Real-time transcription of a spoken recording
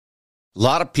A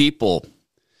lot of people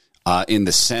in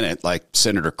the Senate, like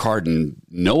Senator Cardin,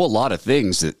 know a lot of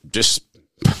things that just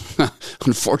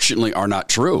unfortunately are not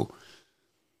true.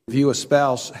 If you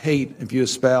espouse hate, if you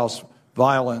espouse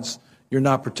violence, you're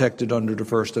not protected under the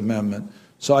First Amendment.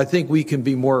 So I think we can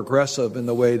be more aggressive in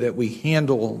the way that we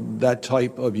handle that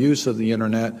type of use of the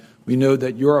Internet. We know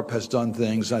that Europe has done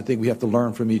things. I think we have to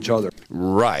learn from each other.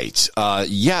 Right.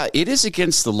 Yeah, it is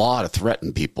against the law to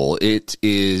threaten people. It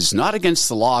is not against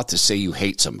the law to say you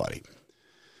hate somebody.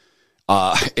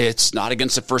 It's not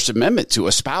against the First Amendment to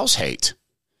espouse hate.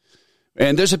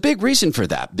 And there's a big reason for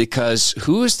that, because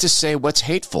who is to say what's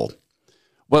hateful?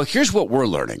 Well, here's what we're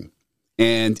learning,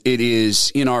 and it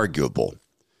is inarguable.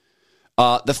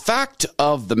 The fact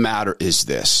of the matter is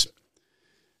this.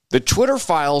 The Twitter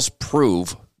files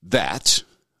prove that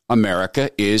America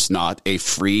is not a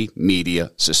free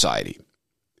media society.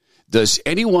 Does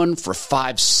anyone for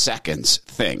 5 seconds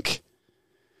think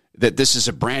that this is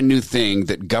a brand new thing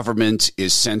that government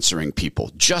is censoring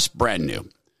people? Just brand new.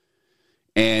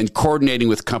 And coordinating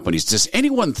with companies. Does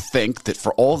anyone think that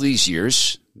for all these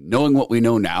years, knowing what we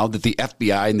know now, that the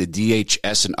FBI and the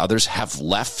DHS and others have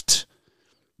left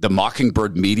the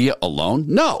Mockingbird media alone?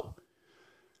 No.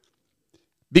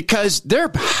 Because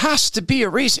there has to be a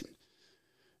reason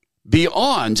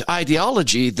beyond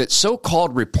ideology that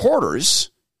so-called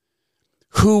reporters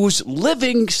whose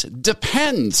livings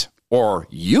depend or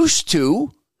used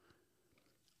to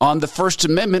on the First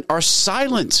Amendment are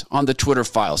silent on the Twitter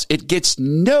files. It gets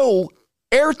no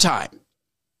airtime.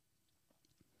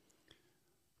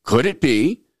 Could it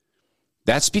be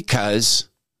that's because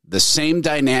the same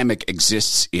dynamic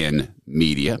exists in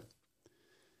media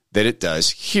that it does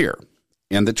here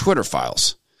in the Twitter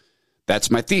files?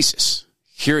 That's my thesis.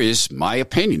 Here is my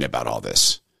opinion about all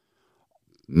this.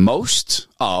 Most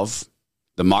of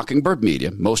the Mockingbird media,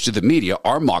 most of the media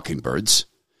are mockingbirds,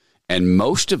 and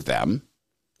most of them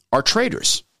are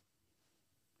traitors.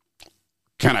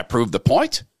 Can I prove the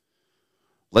point?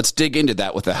 Let's dig into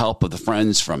that with the help of the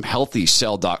friends from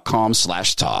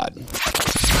healthycell.com/Todd.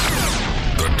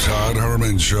 The Todd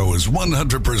Herman Show is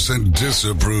 100%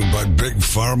 disapproved by big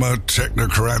pharma,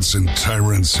 technocrats, and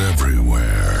tyrants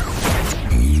everywhere.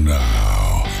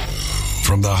 Now,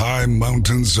 from the high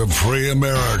mountains of free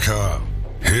America,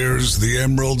 here's the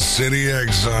Emerald City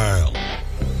exile,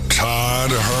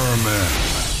 Todd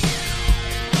Herman.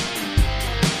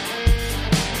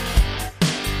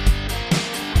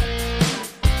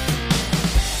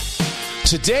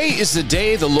 Today is the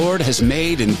day the Lord has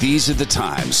made, and these are the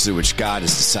times through which God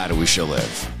has decided we shall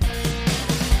live.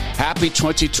 Happy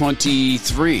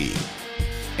 2023,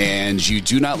 and you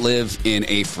do not live in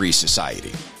a free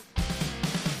society.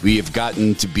 We have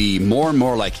gotten to be more and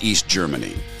more like East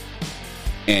Germany,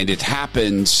 and it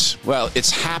happens, well,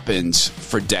 it's happened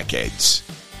for decades.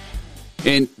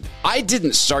 And I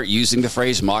didn't start using the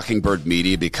phrase Mockingbird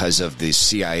media because of the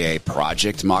CIA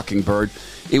Project Mockingbird.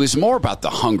 It was more about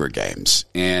the Hunger Games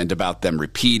and about them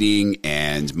repeating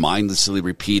and mindlessly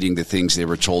repeating the things they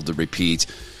were told to repeat.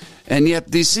 And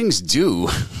yet these things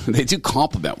they do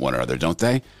complement one another, don't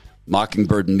they?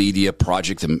 Mockingbird Media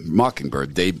Project and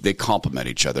Mockingbird, they complement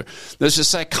each other. There's a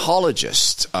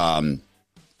psychologist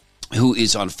who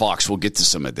is on Fox. We'll get to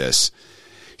some of this.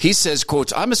 He says,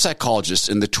 quote, "I'm a psychologist,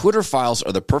 and the Twitter files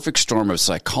are the perfect storm of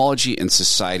psychology and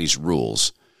society's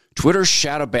rules. Twitter's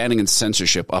shadow banning and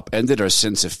censorship upended our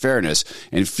sense of fairness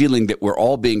and feeling that we're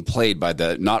all being played by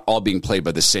not all being played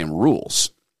by the same rules."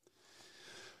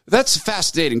 That's a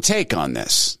fascinating take on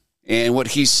this. And what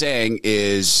he's saying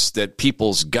is that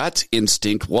people's gut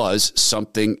instinct was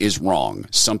something is wrong.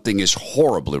 Something is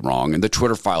horribly wrong, and the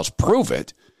Twitter files prove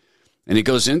it. And he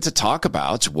goes in to talk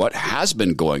about what has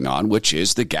been going on, which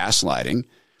is the gaslighting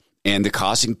and the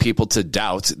causing people to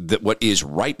doubt that what is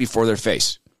right before their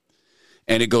face.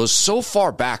 And it goes so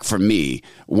far back for me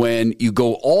when you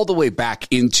go all the way back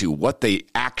into what they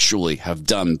actually have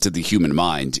done to the human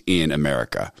mind in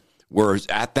America. We're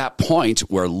at that point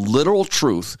where literal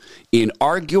truth,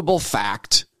 inarguable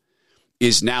fact,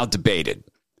 is now debated.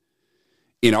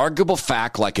 Inarguable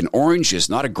fact, like an orange is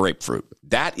not a grapefruit,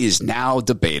 that is now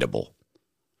debatable.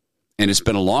 And it's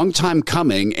been a long time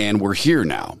coming, and we're here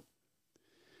now.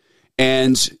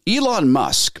 And Elon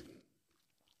Musk,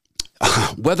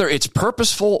 whether it's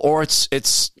purposeful or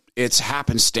it's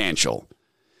happenstantial,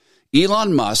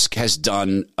 Elon Musk has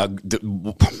done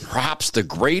perhaps the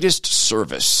greatest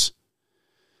service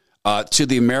to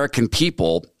the American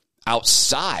people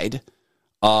outside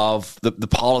of the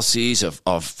policies of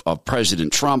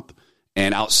President Trump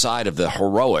and outside of the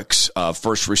heroics of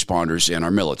first responders and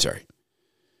our military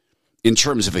in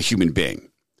terms of a human being.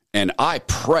 And I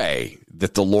pray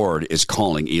that the Lord is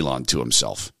calling Elon to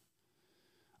himself.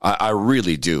 I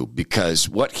really do, because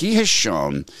what he has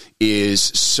shown is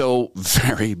so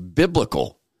very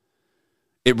biblical.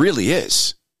 It really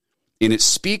is. And it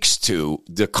speaks to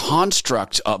the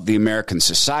construct of the American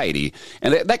society.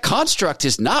 And that construct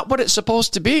is not what it's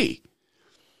supposed to be.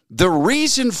 The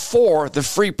reason for the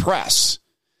free press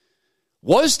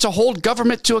was to hold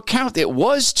government to account. It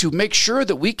was to make sure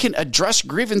that we can address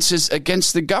grievances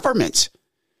against the government.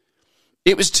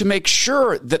 It was to make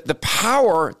sure that the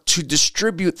power to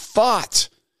distribute thought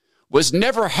was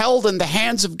never held in the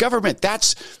hands of government.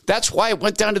 That's why it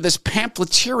went down to this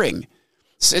pamphleteering.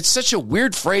 It's such a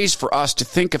weird phrase for us to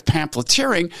think of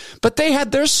pamphleteering, but they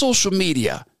had their social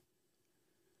media.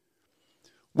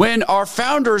 When our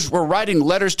founders were writing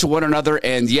letters to one another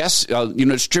and,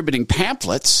 distributing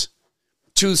pamphlets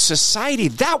to society,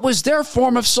 that was their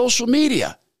form of social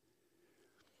media.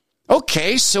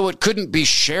 Okay, so it couldn't be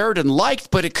shared and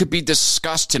liked, but it could be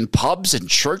discussed in pubs and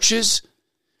churches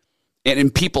and in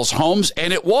people's homes,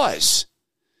 and it was.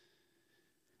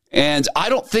 And I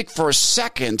don't think for a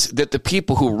second that the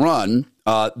people who run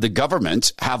the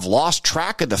government have lost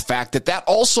track of the fact that that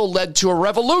also led to a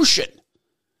revolution.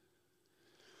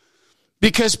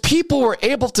 Because people were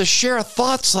able to share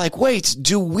thoughts like, wait,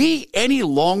 do we any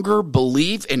longer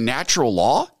believe in natural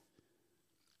law?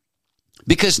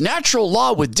 Because natural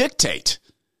law would dictate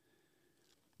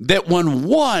that when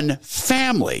one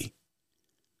family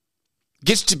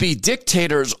gets to be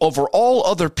dictators over all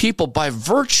other people by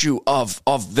virtue of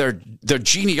their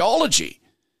genealogy,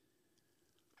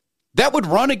 that would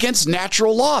run against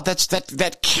natural law.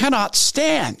 That cannot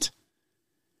stand.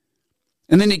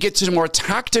 And then you get to the more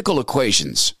tactical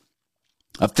equations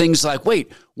of things like,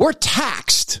 wait, we're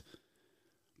taxed,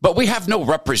 but we have no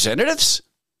representatives.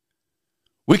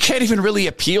 We can't even really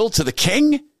appeal to the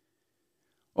king.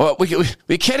 Well,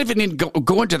 we can't even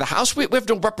go into the House. We have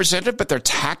no representative, but they're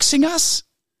taxing us.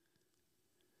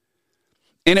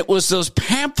 And it was those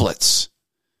pamphlets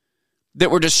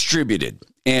that were distributed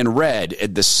and read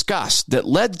and discussed that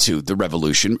led to the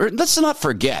revolution. Let's not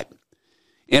forget.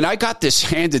 And I got this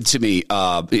handed to me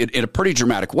in a pretty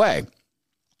dramatic way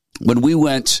when we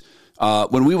went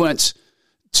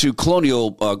to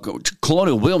Colonial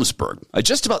Williamsburg. I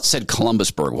just about said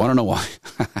Columbusburg. Well, I don't know why.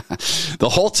 The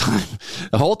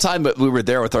whole time that we were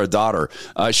there with our daughter,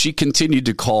 she continued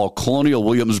to call Colonial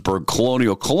Williamsburg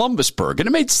Colonial Columbusburg, and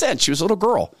it made sense. She was a little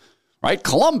girl, right?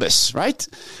 Columbus, right?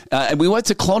 And we went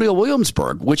to Colonial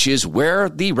Williamsburg, which is where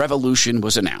the revolution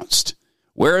was announced,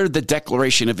 where the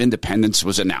Declaration of Independence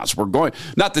was announced.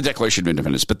 Not the Declaration of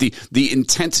Independence, but the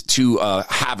intent to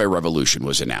have a revolution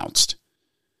was announced.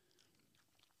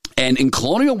 And in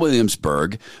Colonial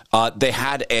Williamsburg, they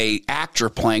had an actor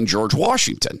playing George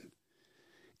Washington.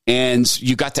 And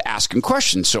you got to ask him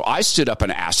questions. So I stood up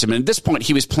and asked him. And at this point,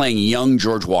 he was playing young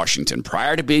George Washington,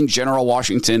 prior to being General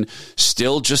Washington,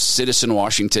 still just Citizen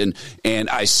Washington. And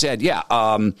I said,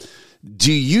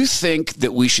 do you think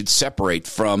that we should separate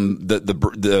from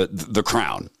the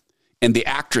crown? And the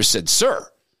actor said, sir,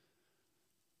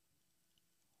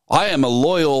 I am a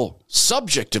loyal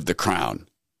subject of the crown.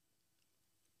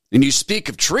 And you speak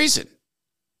of treason.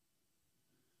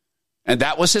 And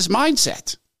that was his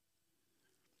mindset.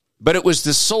 But it was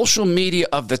the social media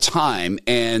of the time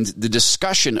and the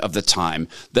discussion of the time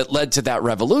that led to that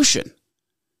revolution.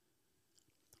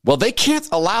 Well, they can't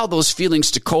allow those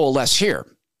feelings to coalesce here,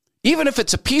 even if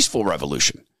it's a peaceful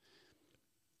revolution.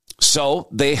 So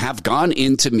they have gone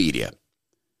into media.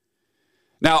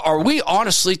 Now, are we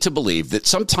honestly to believe that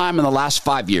sometime in the last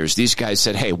 5 years, these guys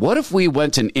said, hey, what if we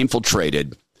went and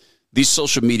infiltrated these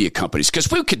social media companies? Because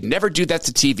we could never do that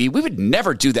to TV. We would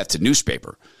never do that to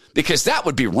newspaper, because that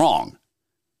would be wrong.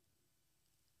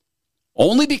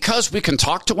 Only because we can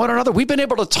talk to one another. We've been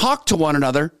able to talk to one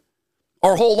another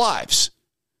our whole lives.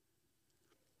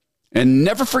 And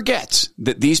never forget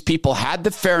that these people had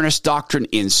the fairness doctrine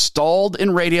installed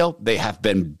in radio. They have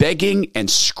been begging and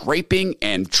scraping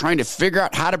and trying to figure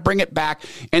out how to bring it back.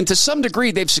 And to some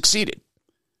degree, they've succeeded.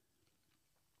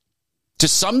 To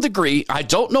some degree, I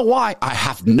don't know why. I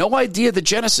have no idea the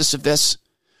genesis of this.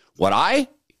 What I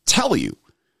tell you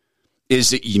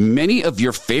is that many of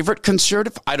your favorite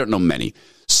conservative, I don't know many,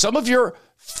 some of your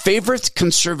favorite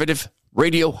conservative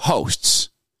radio hosts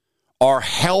are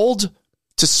held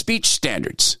to speech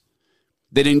standards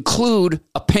that include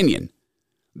opinion.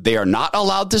 They are not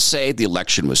allowed to say the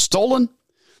election was stolen.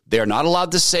 They are not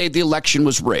allowed to say the election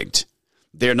was rigged.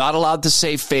 They're not allowed to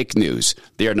say fake news.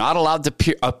 They are not allowed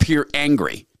to appear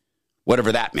angry,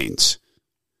 whatever that means.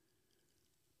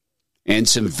 And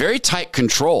some very tight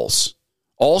controls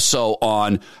also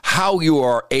on how you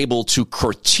are able to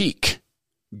critique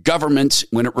government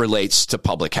when it relates to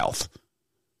public health.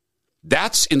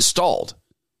 That's installed.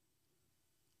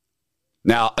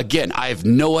 Now, again, I have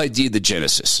no idea the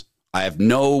genesis. I have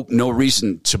no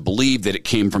reason to believe that it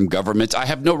came from government. I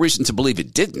have no reason to believe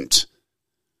it didn't.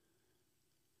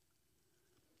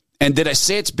 And did I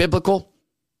say it's biblical?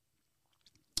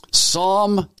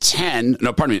 Psalm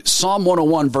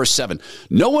 101, verse 7.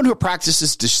 No one who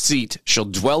practices deceit shall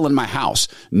dwell in my house.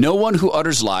 No one who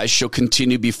utters lies shall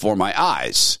continue before my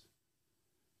eyes.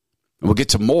 And we'll get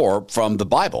to more from the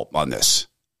Bible on this.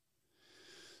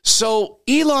 So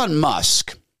Elon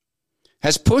Musk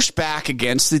has pushed back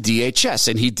against the DHS,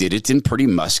 and he did it in pretty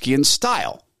Muskian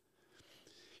style.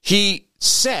 He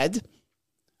said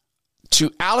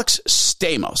to Alex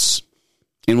Stamos,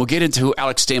 and we'll get into who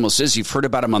Alex Stamos is. You've heard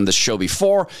about him on this show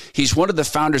before. He's one of the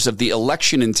founders of the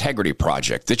Election Integrity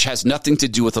Project, which has nothing to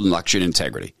do with election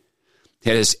integrity.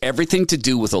 It has everything to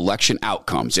do with election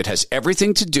outcomes. It has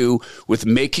everything to do with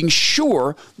making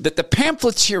sure that the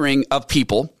pamphleteering of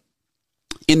people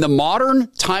in the modern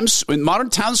town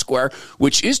square,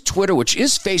 which is Twitter, which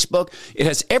is Facebook, it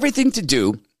has everything to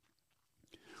do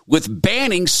with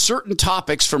banning certain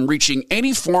topics from reaching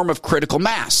any form of critical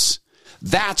mass.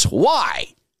 That's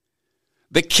why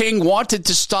the king wanted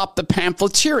to stop the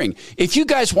pamphleteering. If you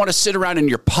guys want to sit around in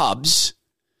your pubs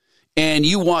and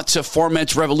you want to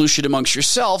foment revolution amongst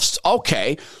yourselves,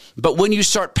 okay. But when you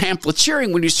start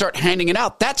pamphleteering, when you start handing it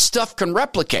out, that stuff can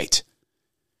replicate.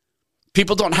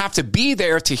 People don't have to be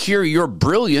there to hear your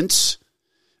brilliance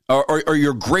or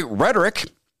your great rhetoric.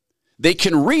 They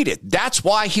can read it. That's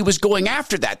why he was going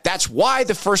after that. That's why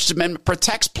the First Amendment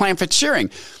protects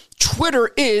pamphleteering. Twitter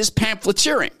is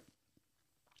pamphleteering.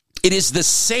 It is the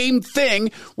same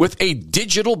thing with a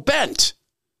digital bent.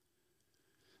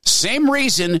 Same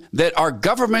reason that our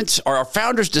government or our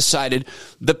founders decided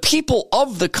the people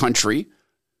of the country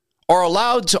are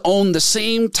allowed to own the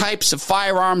same types of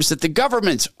firearms that the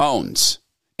government owns.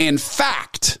 In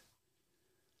fact,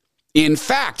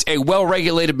 a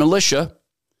well-regulated militia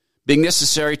being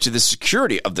necessary to the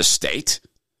security of the state,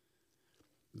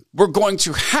 we're going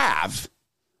to have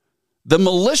the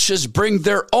militias bring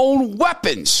their own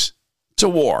weapons to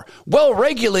war.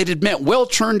 Well-regulated meant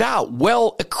well-turned out,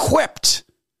 well-equipped.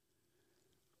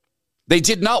 They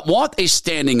did not want a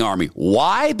standing army.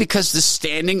 Why? Because the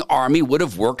standing army would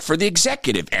have worked for the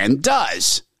executive and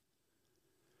does.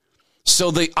 So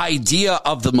the idea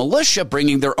of the militia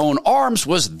bringing their own arms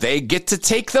was they get to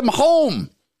take them home.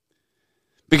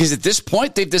 Because at this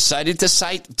point, they've decided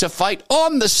to fight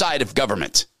on the side of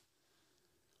government.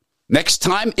 Next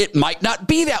time, it might not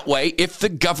be that way if the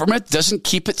government doesn't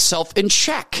keep itself in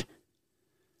check.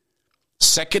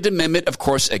 Second Amendment, of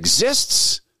course,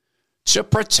 exists to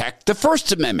protect the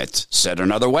First Amendment. Said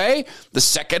another way, the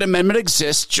Second Amendment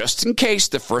exists just in case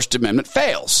the First Amendment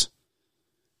fails.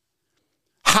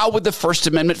 How would the First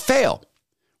Amendment fail?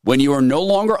 When you are no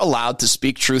longer allowed to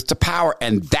speak truth to power.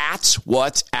 And that's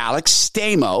what Alex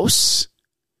Stamos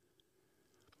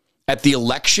at the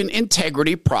Election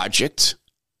Integrity Project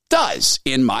does,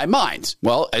 in my mind.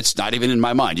 Well, it's not even in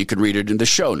my mind. You can read it in the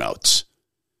show notes.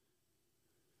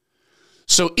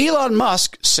 So Elon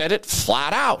Musk said it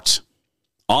flat out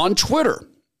on Twitter.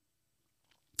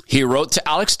 He wrote to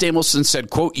Alex Stamos and said,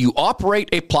 quote, "You operate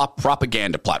a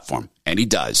propaganda platform." And he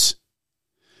does.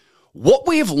 What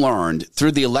we have learned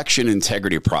through the Election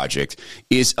Integrity Project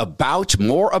is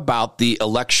more about the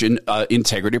Election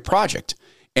Integrity Project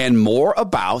and more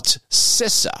about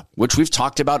CISA, which we've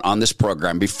talked about on this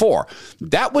program before.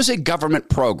 That was a government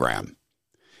program,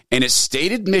 and its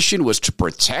stated mission was to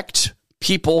protect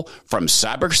people from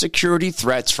cybersecurity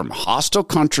threats from hostile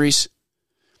countries.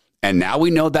 And now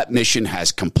we know that mission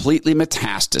has completely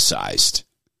metastasized.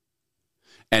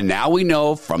 And now we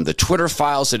know from the Twitter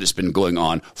files that it's been going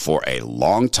on for a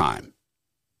long time.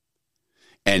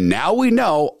 And now we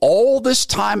know all this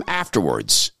time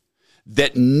afterwards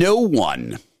that no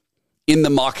one in the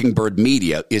Mockingbird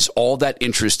media is all that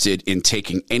interested in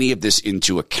taking any of this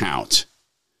into account.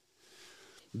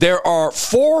 There are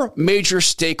 4 major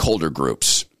stakeholder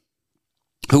groups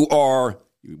who are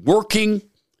working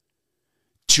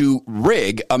to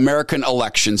rig American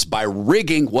elections by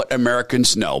rigging what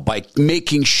Americans know, by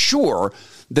making sure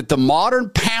that the modern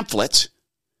pamphlet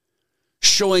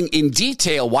showing in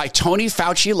detail why Tony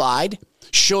Fauci lied,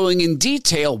 showing in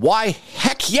detail why,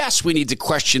 heck yes, we need to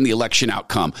question the election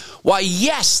outcome, why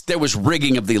yes, there was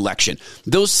rigging of the election.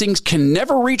 Those things can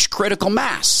never reach critical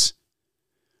mass.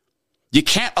 You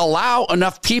can't allow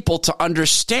enough people to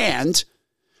understand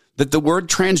that the word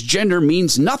transgender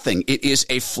means nothing. It is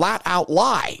a flat out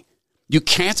lie. You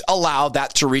can't allow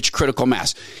that to reach critical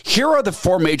mass. Here are the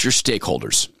four major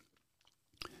stakeholders.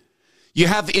 You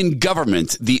have in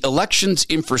government the Elections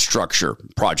Infrastructure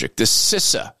Project, the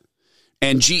CISA,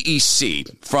 and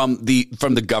GEC from the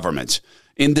government.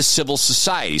 In the civil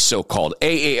society, so-called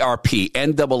AARP,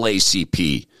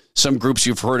 NAACP, some groups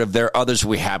you've heard of there, others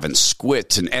we haven't,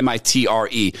 SQUIT and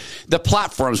MITRE, the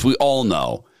platforms we all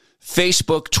know,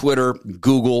 Facebook, Twitter,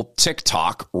 Google,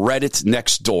 TikTok, Reddit,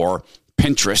 Nextdoor,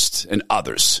 Pinterest, and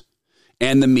others,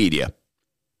 and the media.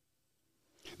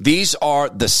 These are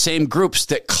the same groups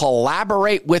that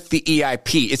collaborate with the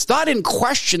EIP. It's not in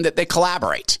question that they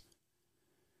collaborate.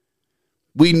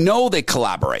 We know they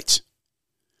collaborate.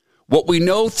 What we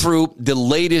know through the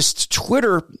latest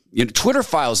Twitter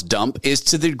files dump is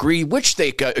to the degree which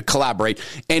they collaborate,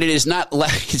 and it's not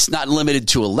limited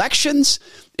to elections.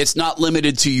 It's not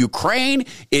limited to Ukraine.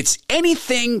 It's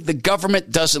anything the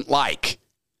government doesn't like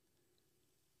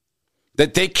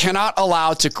that they cannot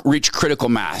allow to reach critical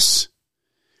mass.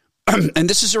 And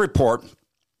this is a report,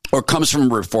 or comes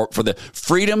from a report for the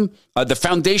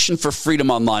Foundation for Freedom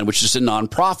Online, which is a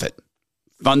nonprofit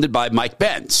funded by Mike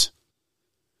Benz.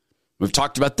 We've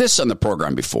talked about this on the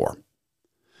program before.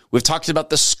 We've talked about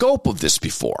the scope of this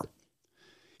before.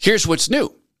 Here's what's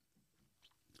new.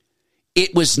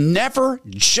 It was never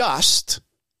just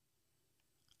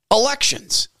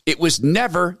elections. It was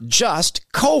never just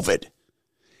COVID.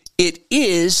 It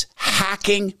is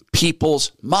hacking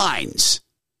people's minds.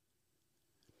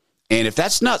 And if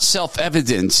that's not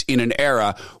self-evident in an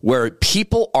era where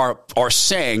people are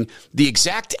saying the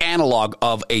exact analog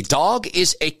of a dog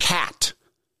is a cat,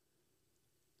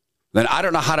 then I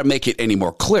don't know how to make it any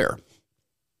more clear.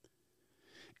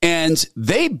 And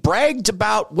they bragged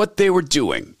about what they were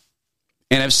doing.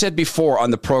 And I've said before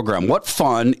on the program, what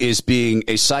fun is being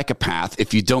a psychopath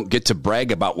if you don't get to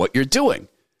brag about what you're doing?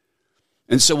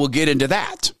 And so we'll get into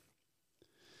that.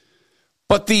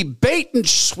 But the bait and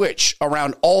switch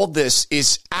around all this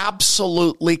is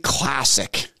absolutely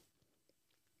classic.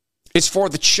 It's for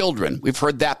the children. We've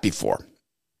heard that before.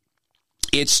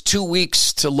 It's 2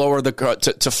 weeks to lower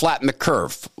to flatten the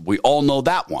curve. We all know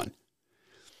that one.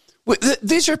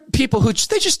 These are people who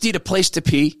they just need a place to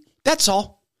pee. That's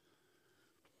all.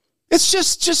 It's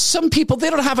just some people, they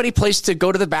don't have any place to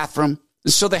go to the bathroom,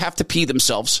 so they have to pee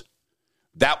themselves.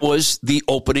 That was the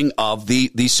opening of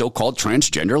the so-called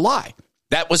transgender lie.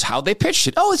 That was how they pitched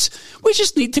it. We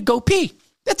just need to go pee.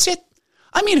 That's it.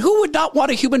 I mean, who would not want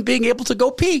a human being able to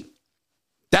go pee?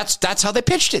 That's how they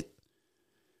pitched it.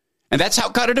 And that's how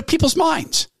it got into people's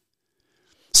minds.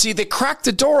 See, they cracked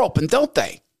the door open, don't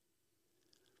they?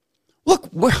 Look,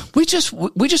 we just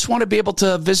want to be able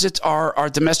to visit our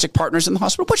domestic partners in the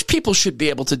hospital, which people should be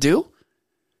able to do.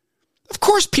 Of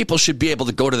course, people should be able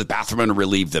to go to the bathroom and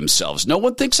relieve themselves. No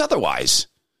one thinks otherwise.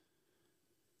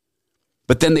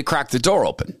 But then they crack the door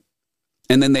open,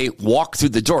 and then they walk through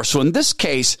the door. So in this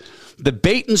case, the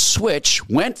bait and switch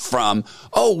went from,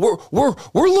 we're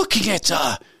looking at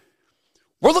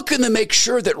we're looking to make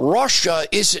sure that Russia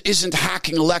isn't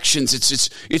hacking elections.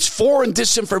 It's foreign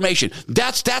disinformation.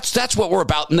 That's what we're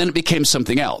about. And then it became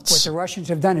something else. What the Russians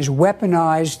have done is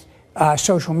weaponized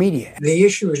social media. The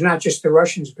issue is not just the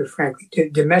Russians, but frankly,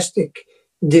 domestic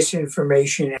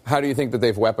disinformation. How do you think that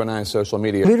they've weaponized social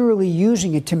media? Literally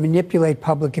using it to manipulate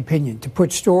public opinion, to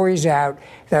put stories out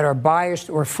that are biased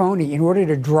or phony in order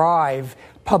to drive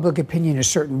public opinion a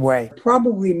certain way.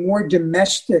 Probably more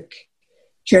domestic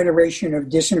generation of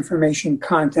disinformation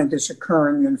content that's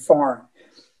occurring than foreign.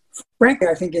 Frankly,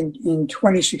 I think in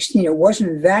 2016, it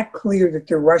wasn't that clear that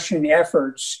the Russian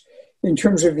efforts, in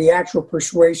terms of the actual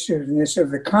persuasiveness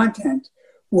of the content,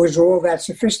 was all that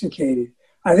sophisticated.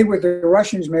 I think what the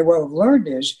Russians may well have learned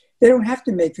is they don't have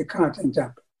to make the content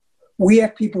up. We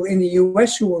have people in the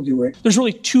U.S. who will do it. There's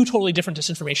really two totally different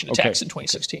disinformation attacks in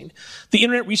 2016. The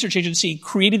Internet Research Agency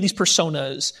created these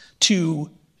personas to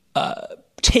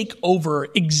take over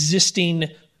existing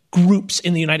groups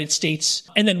in the United States.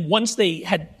 And then once they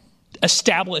had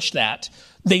established that,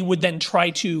 they would then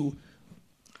try to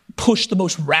push the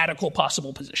most radical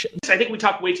possible position. I think we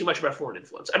talk way too much about foreign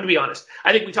influence. I'm going to be honest.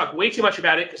 I think we talk way too much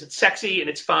about it because it's sexy and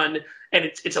it's fun and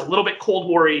it's a little bit Cold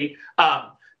War-y.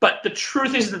 But the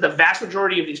truth is that the vast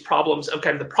majority of these problems, of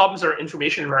kind of the problems in our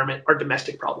information environment, are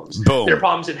domestic problems. Boom. They're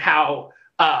problems in how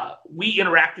we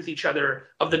interact with each other,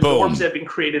 of the norms that have been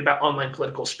created about online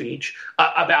political speech,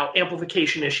 about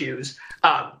amplification issues,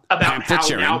 about how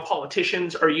now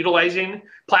politicians are utilizing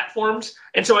platforms.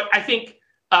 And so I think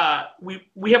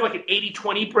we have like an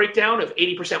 80-20 breakdown of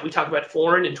 80% we talk about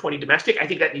foreign and 20 domestic. I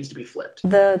think that needs to be flipped.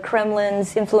 The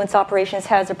Kremlin's influence operations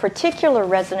has a particular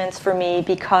resonance for me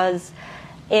because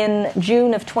In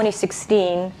June of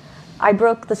 2016, I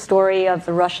broke the story of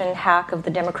the Russian hack of the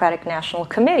Democratic National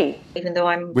Committee. Even though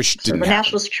I'm a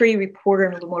national security reporter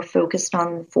and a little more focused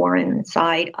on the foreign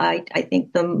side, I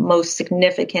think the most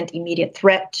significant immediate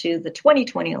threat to the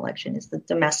 2020 election is the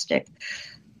domestic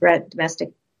threat,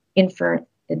 domestic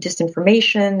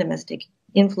disinformation, domestic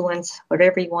influence,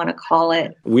 whatever you want to call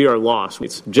it. We are lost.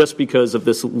 It's just because of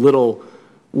this little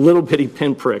bitty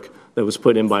pinprick that was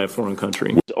put in by a foreign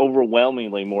country. It's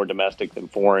overwhelmingly more domestic than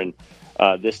foreign.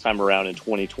 This time around in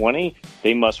 2020,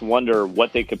 they must wonder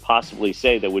what they could possibly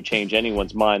say that would change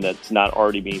anyone's mind that's not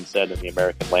already being said in the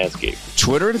American landscape.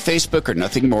 Twitter and Facebook are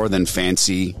nothing more than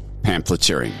fancy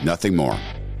pamphleteering, nothing more.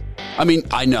 I mean,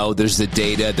 I know there's the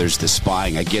data, there's the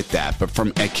spying, I get that. But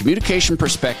from a communication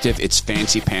perspective, it's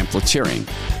fancy pamphleteering.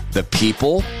 The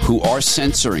people who are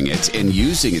censoring it and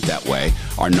using it that way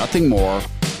are nothing more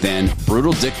than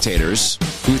brutal dictators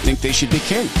who think they should be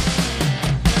king.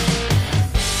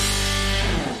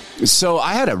 So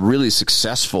I had a really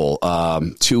successful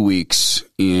 2 weeks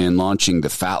in launching the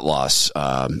fat loss.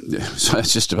 So I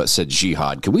just about said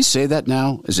jihad. Can we say that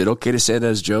now? Is it okay to say that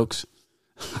as jokes?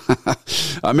 I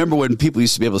remember when people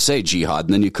used to be able to say jihad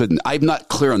and then you couldn't. I'm not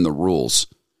clear on the rules.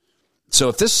 So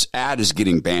if this ad is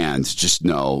getting banned, just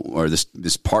know, or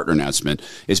this partner announcement,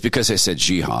 is because I said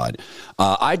jihad.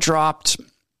 I dropped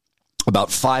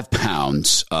about 5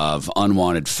 pounds of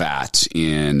unwanted fat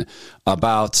in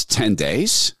about 10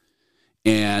 days.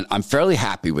 And I'm fairly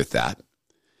happy with that.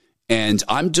 And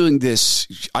I'm doing this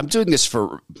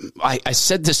for, I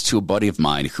said this to a buddy of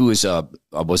mine who was a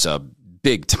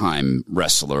big time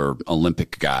wrestler,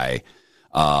 Olympic guy.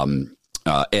 And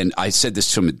I said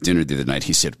this to him at dinner the other night.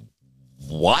 He said,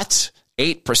 "What?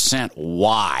 8%?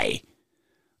 Why?"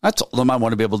 I told him I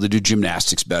want to be able to do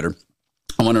gymnastics better.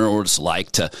 I want to know what it's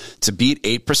like to beat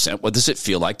 8%. What does it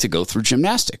feel like to go through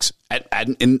gymnastics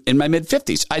in my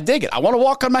mid-50s? I dig it. I want to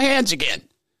walk on my hands again.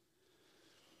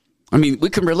 I mean,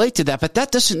 we can relate to that, but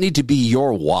that doesn't need to be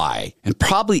your why, and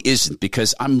probably isn't,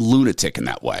 because I'm lunatic in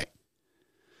that way.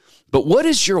 But what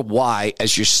is your why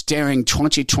as you're staring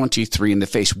 2023 in the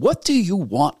face? What do you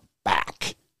want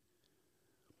back?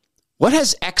 What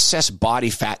has excess body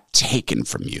fat taken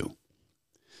from you?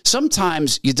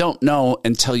 Sometimes you don't know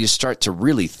until you start to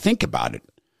really think about it.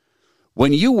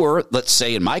 When you were, let's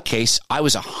say in my case, I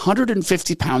was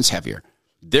 150 pounds heavier.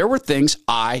 There were things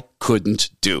I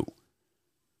couldn't do.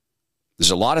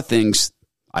 There's a lot of things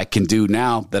I can do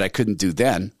now that I couldn't do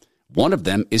then. One of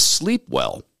them is sleep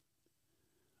well.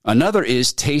 Another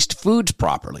is taste foods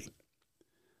properly.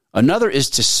 Another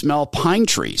is to smell pine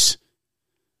trees.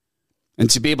 And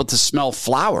to be able to smell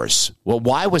flowers. Well,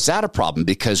 why was that a problem?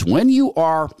 Because when you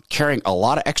are carrying a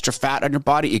lot of extra fat on your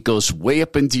body, it goes way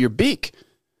up into your beak.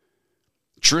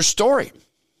 True story.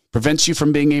 Prevents you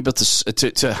from being able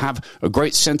to have a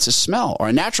great sense of smell or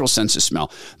a natural sense of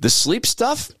smell. The sleep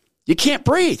stuff, you can't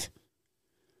breathe.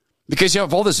 Because you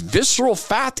have all this visceral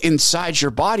fat inside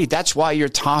your body. That's why you're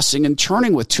tossing and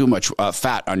turning with too much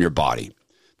fat on your body.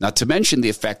 Not to mention the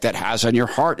effect that has on your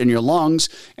heart and your lungs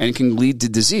and can lead to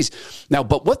disease. Now,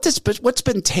 but what's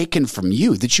been taken from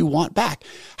you that you want back?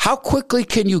 How quickly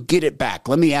can you get it back?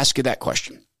 Let me ask you that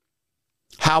question.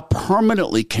 How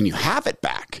permanently can you have it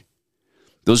back?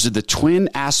 Those are the twin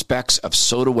aspects of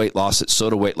Soda Weight Loss at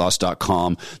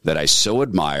sodaweightloss.com that I so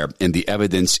admire, and the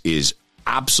evidence is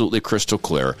absolutely crystal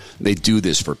clear. They do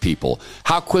this for people.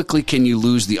 How quickly can you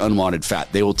lose the unwanted fat?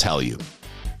 They will tell you.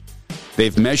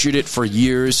 They've measured it for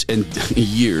years and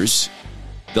years.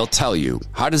 They'll tell you.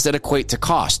 How does that equate to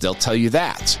cost? They'll tell you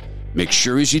that. Make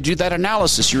sure as you do that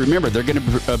analysis, you remember they're going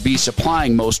to be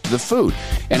supplying most of the food.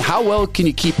 And how well can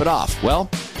you keep it off? Well,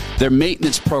 their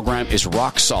maintenance program is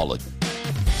rock solid.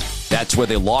 That's where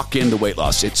they lock in the weight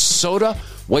loss. It's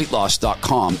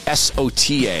sodaweightloss.com,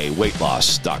 SOTA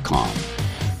weightloss.com.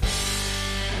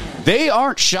 They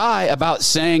aren't shy about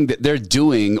saying that they're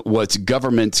doing what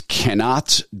government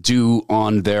cannot do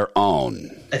on their own.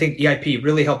 I think EIP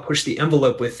really helped push the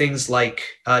envelope with things like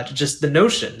just the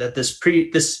notion that this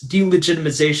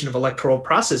delegitimization of electoral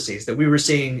processes that we were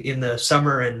seeing in the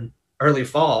summer and early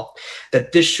fall,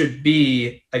 that this should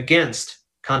be against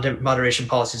content moderation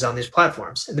policies on these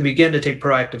platforms. And they began to take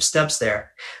proactive steps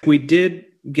there. We did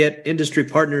get industry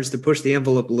partners to push the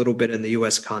envelope a little bit in the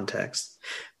U.S. context.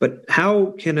 But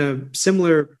how can a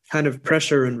similar kind of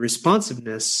pressure and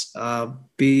responsiveness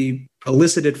be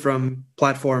elicited from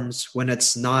platforms when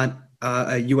it's not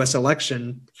a U.S.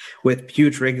 election with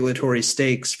huge regulatory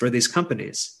stakes for these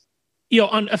companies?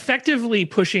 On effectively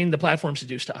pushing the platforms to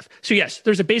do stuff. So yes,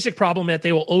 there's a basic problem that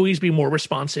they will always be more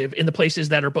responsive in the places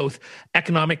that are both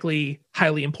economically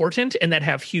highly important and that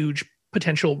have huge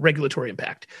potential regulatory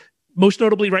impact. Most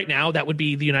notably right now, that would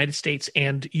be the United States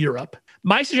and Europe.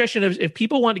 My suggestion is if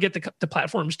people want to get the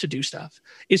platforms to do stuff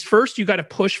is first, you got to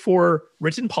push for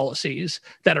written policies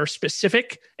that are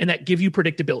specific and that give you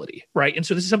predictability, right? And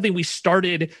so this is something we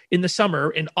started in the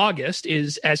summer in August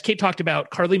is, as Kate talked about,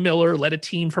 Carly Miller led a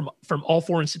team from all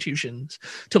 4 institutions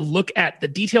to look at the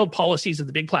detailed policies of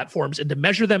the big platforms and to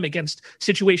measure them against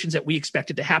situations that we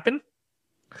expected to happen.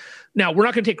 Now, we're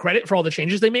not going to take credit for all the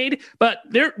changes they made, but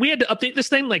we had to update this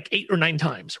thing like 8 or 9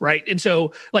 times, right? And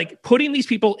so like putting these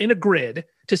people in a grid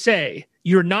to say,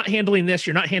 you're not handling this,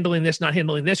 you're not handling this, not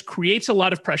handling this, creates a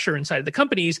lot of pressure inside of the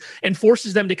companies and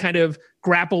forces them to kind of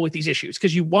grapple with these issues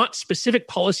because you want specific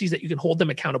policies that you can hold them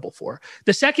accountable for.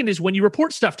 The second is when you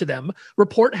report stuff to them,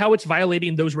 report how it's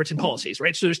violating those written policies,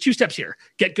 right? So there's 2 steps here.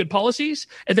 Get good policies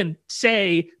and then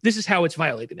say, this is how it's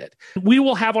violating it. We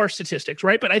will have our statistics,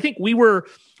 right? But I think we were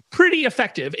pretty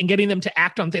effective in getting them to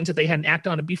act on things that they hadn't acted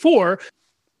on before.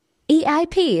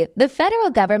 EIP, the federal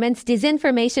government's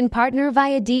disinformation partner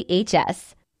via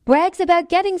DHS, brags about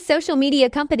getting social media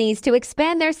companies to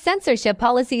expand their censorship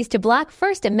policies to block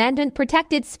First Amendment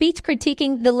protected speech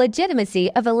critiquing the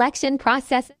legitimacy of election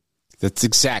processes. That's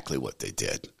exactly what they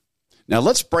did. Now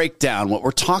let's break down what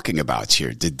we're talking about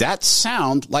here. Did that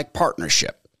sound like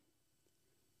partnership?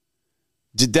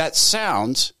 Did that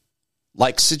sound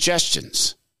like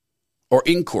suggestions or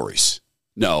inquiries?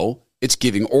 No, it's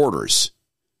giving orders.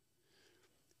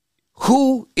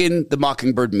 Who in the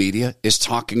Mockingbird media is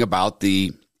talking about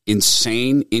the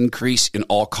insane increase in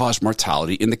all-cause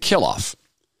mortality in the kill-off?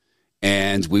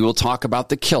 And we will talk about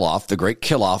the kill-off, the great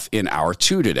kill-off in hour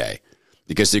 2 today,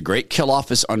 because the great kill-off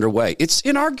is underway. It's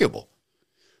inarguable.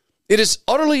 It is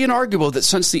utterly inarguable that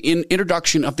since the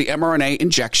introduction of the mRNA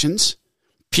injections,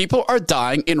 people are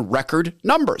dying in record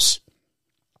numbers,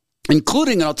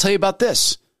 including, and I'll tell you about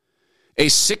this, a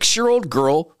 6-year-old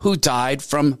girl who died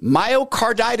from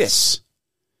myocarditis.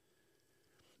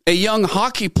 A young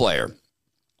hockey player,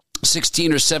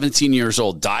 16 or 17 years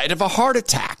old, died of a heart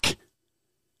attack.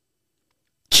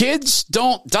 Kids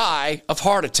don't die of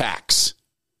heart attacks.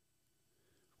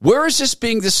 Where is this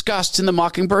being discussed in the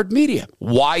Mockingbird media?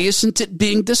 Why isn't it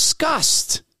being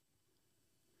discussed?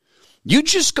 You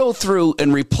just go through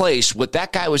and replace what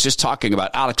that guy was just talking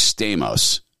about, Alex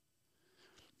Stamos.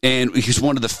 And he's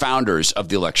one of the founders of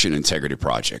the Election Integrity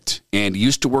Project. And he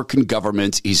used to work in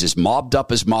government. He's as mobbed up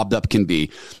can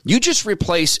be. You just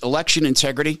replace election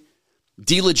integrity,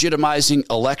 delegitimizing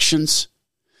elections.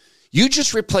 You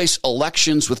just replace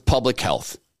elections with public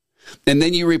health. And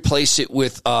then you replace it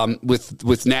with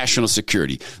national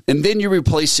security. And then you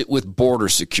replace it with border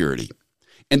security.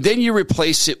 And then you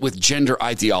replace it with gender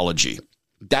ideology.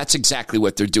 That's exactly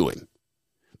what they're doing.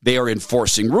 They are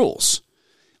enforcing rules.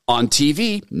 On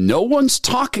TV, no one's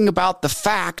talking about the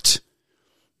fact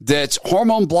that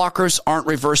hormone blockers aren't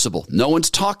reversible. No one's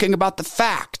talking about the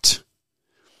fact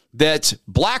that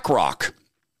BlackRock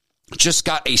just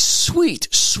got a sweet,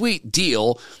 sweet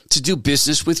deal to do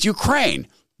business with Ukraine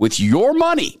with your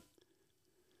money.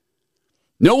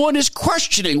 No one is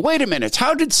questioning, wait a minute,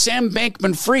 how did Sam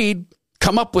Bankman-Fried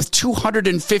come up with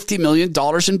 $250 million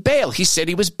in bail? He said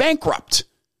he was bankrupt.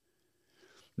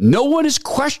 No one is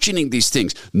questioning these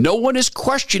things. No one is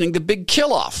questioning the big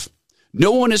kill-off.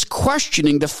 No one is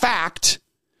questioning the fact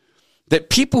that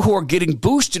people who are getting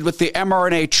boosted with the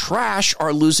mRNA trash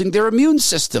are losing their immune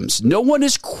systems. No one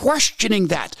is questioning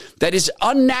that. That is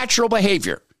unnatural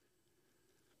behavior.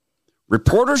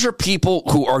 Reporters are people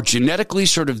who are genetically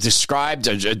sort of designed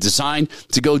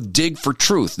to go dig for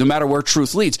truth, no matter where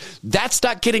truth leads. That's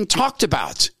not getting talked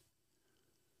about.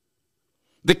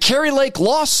 The Kari Lake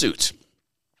lawsuit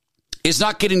is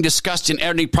not getting discussed in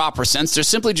any proper sense. They're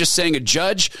simply just saying a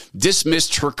judge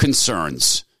dismissed her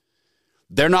concerns.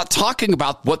 They're not talking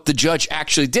about what the judge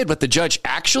actually did. What the judge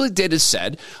actually did is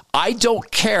said, I don't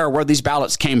care where these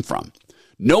ballots came from.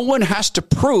 No one has to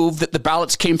prove that the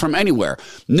ballots came from anywhere.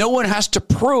 No one has to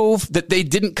prove that they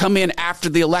didn't come in after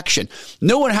the election.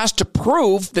 No one has to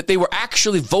prove that they were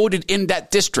actually voted in that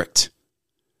district.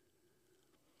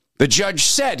 The judge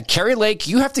said, Kari Lake,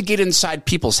 you have to get inside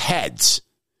people's heads.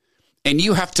 And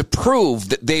you have to prove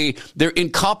that their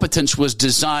incompetence was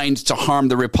designed to harm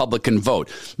the Republican vote.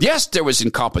 Yes, there was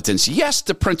incompetence. Yes,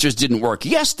 the printers didn't work.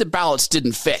 Yes, the ballots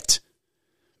didn't fit.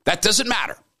 That doesn't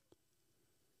matter.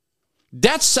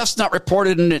 That stuff's not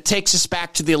reported, and it takes us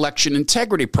back to the Election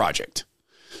Integrity Project.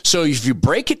 So if you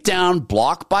break it down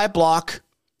block by block,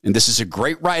 and this is a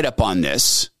great write-up on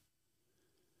this.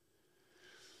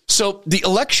 So the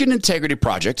Election Integrity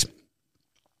Project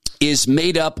is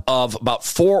made up of about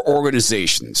 4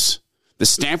 organizations the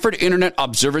Stanford Internet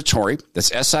Observatory, that's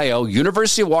SIO,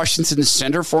 University of Washington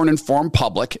Center for an Informed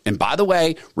Public. And by the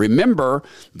way, remember,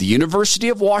 the University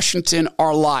of Washington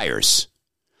are liars.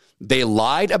 They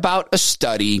lied about a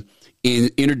study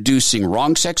in introducing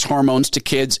wrong sex hormones to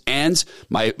kids. And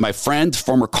my friend,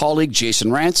 former colleague, Jason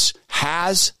Rantz,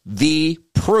 has the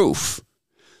proof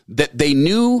that they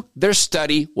knew their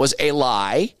study was a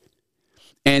lie.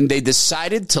 And they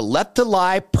decided to let the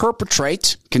lie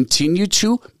perpetrate, continue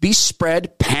to be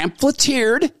spread,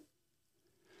 pamphleteered,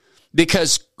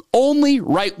 because only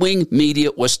right-wing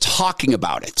media was talking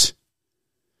about it.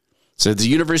 So the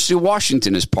University of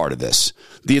Washington is part of this.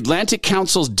 The Atlantic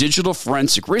Council's Digital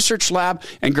Forensic Research Lab,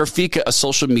 and Graphica, a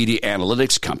social media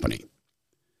analytics company.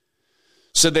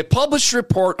 So they published a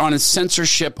report on its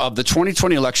censorship of the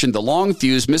 2020 election, the long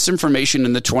fuse misinformation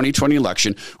in the 2020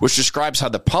 election, which describes how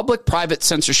the Public-Private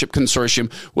Censorship Consortium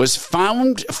was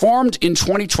formed in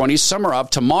 2020, summer of,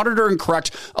 to monitor and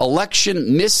correct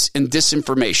election mis- and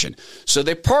disinformation. So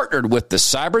they partnered with the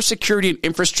Cybersecurity and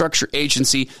Infrastructure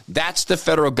Agency, that's the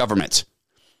federal government,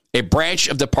 a branch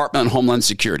of Department of Homeland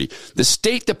Security, the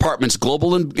State Department's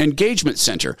Global Engagement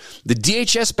Center, the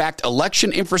DHS-backed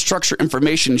Election Infrastructure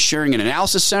Information Sharing and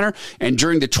Analysis Center, and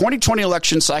during the 2020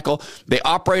 election cycle, they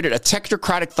operated a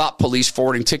technocratic thought police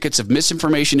forwarding tickets of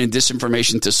misinformation and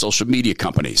disinformation to social media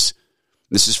companies.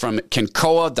 This is from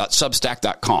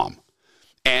kenkoa.substack.com.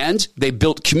 And they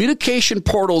built communication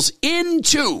portals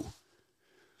into,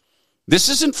 this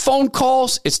isn't phone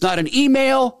calls, it's not an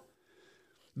email.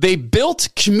 They built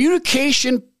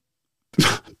communication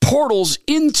portals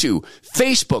into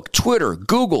Facebook, Twitter,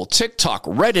 Google, TikTok,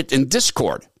 Reddit, and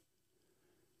Discord.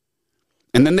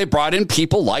 And then they brought in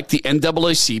people like the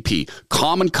NAACP,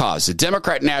 Common Cause, the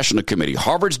Democrat National Committee,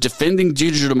 Harvard's Defending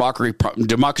Digital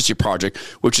Democracy Project,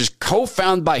 which is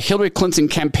co-founded by Hillary Clinton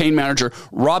campaign manager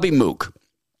Robbie Mook.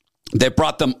 They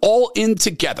brought them all in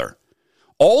together.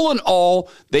 All in all,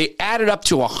 they added up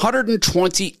to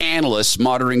 120 analysts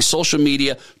monitoring social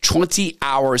media 20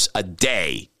 hours a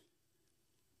day.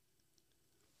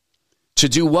 To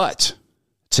do what?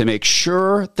 To make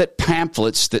sure that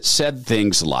pamphlets that said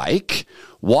things like,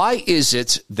 why is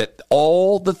it that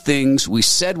all the things we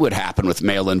said would happen with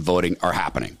mail-in voting are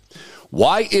happening?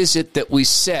 Why is it that we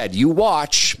said, you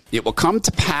watch, it will come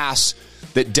to pass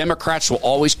that Democrats will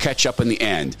always catch up in the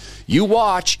end? You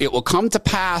watch, it will come to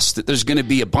pass that there's going to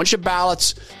be a bunch of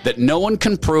ballots that no one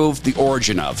can prove the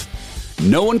origin of.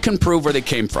 No one can prove where they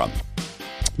came from.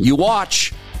 You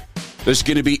watch, there's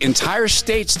going to be entire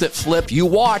states that flip. You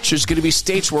watch, there's going to be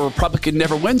states where a Republican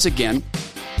never wins again.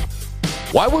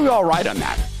 Why were we all right on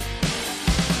that?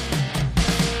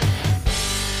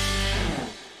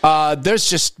 There's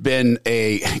just been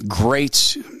a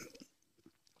great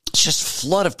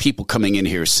flood of people coming in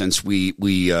here since I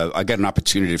got an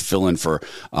opportunity to fill in for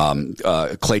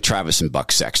Clay Travis and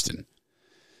Buck Sexton.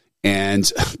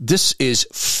 And this is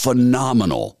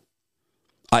phenomenal.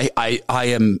 I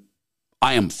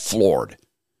am floored.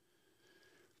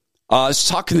 I was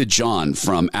talking to John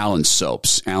from Alan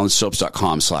Soaps,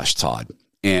 alansoaps.com/Todd.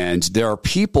 And there are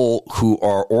people who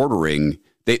are ordering,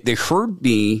 they heard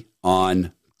me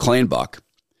on Clay and Buck.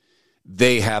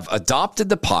 They have adopted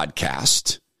the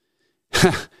podcast.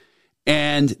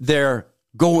 And they're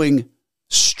going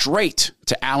straight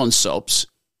to Alan Soaps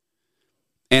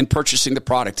and purchasing the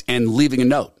product and leaving a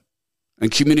note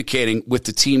and communicating with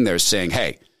the team there saying,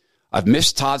 hey, I've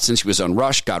missed Todd since he was on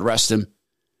Rush, God rest him,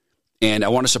 and I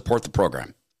want to support the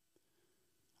program.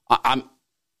 I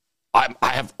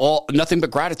have nothing but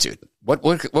gratitude. What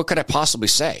could I possibly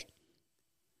say?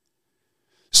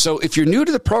 So if you're new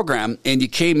to the program and you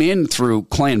came in through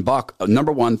Clay and Buck,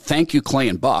 number one, thank you, Clay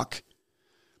and Buck.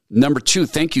 Number two,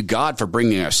 thank you, God, for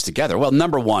bringing us together. Well,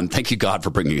 number one, thank you, God, for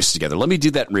bringing us together. Let me do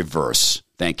that in reverse.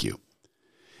 Thank you.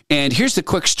 And here's the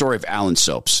quick story of Alan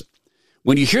Soaps.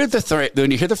 When you hear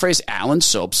the phrase Alan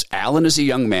Soaps, Alan is a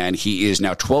young man. He is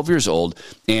now 12 years old,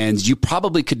 and you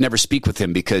probably could never speak with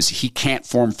him because he can't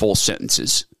form full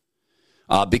sentences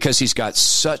because he's got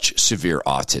such severe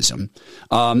autism.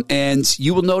 And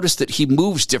you will notice that he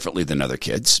moves differently than other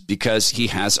kids because he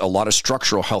has a lot of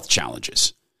structural health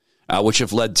challenges. Which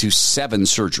have led to 7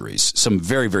 surgeries, some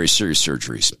very, very serious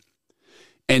surgeries.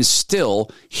 And still,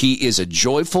 he is a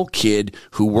joyful kid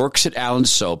who works at Alan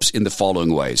Soaps in the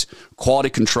following ways: quality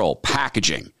control,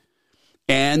 packaging,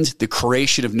 and the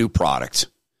creation of new product.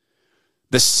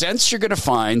 The scents you're going to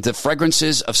find, the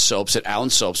fragrances of soaps at Alan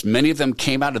Soaps, many of them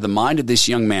came out of the mind of this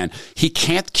young man. He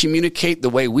can't communicate the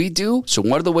way we do. So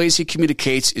one of the ways he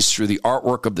communicates is through the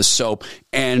artwork of the soap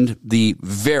and the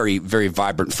very, very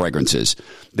vibrant fragrances.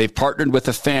 They've partnered with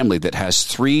a family that has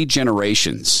 3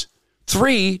 generations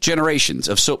 3 generations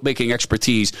of soap making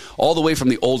expertise, all the way from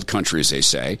the old country, as they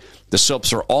say. The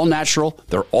soaps are all natural.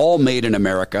 They're all made in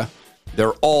America.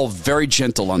 They're all very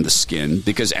gentle on the skin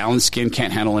because Alan's skin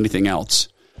can't handle anything else.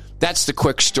 That's the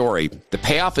quick story. The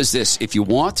payoff is this. If you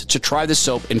want to try the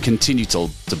soap and continue to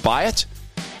buy it,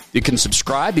 you can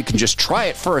subscribe. You can just try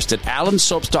it first at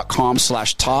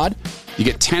allensoaps.com/Todd. You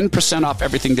get 10% off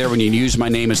everything there when you use my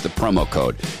name as the promo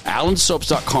code.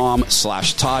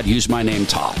 allensoaps.com/Todd. Use my name,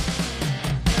 Todd.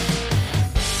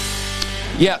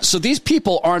 Yeah, so these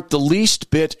people aren't the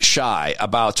least bit shy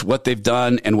about what they've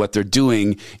done and what they're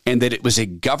doing, and that it was a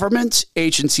government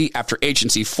agency after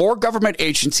agency. 4 government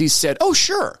agencies said, oh,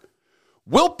 sure,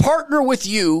 we'll partner with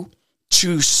you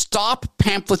to stop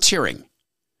pamphleteering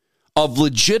of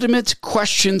legitimate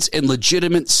questions and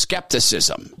legitimate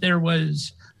skepticism. There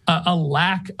was a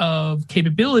lack of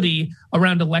capability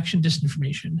around election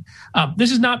disinformation.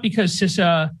 This is not because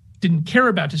CISA didn't care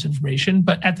about disinformation,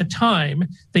 but at the time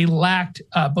they lacked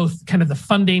both kind of the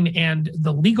funding and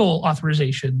the legal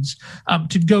authorizations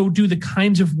to go do the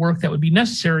kinds of work that would be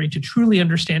necessary to truly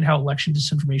understand how election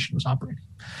disinformation was operating.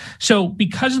 So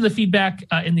because of the feedback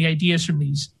and the ideas from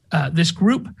this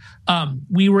group,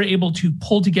 we were able to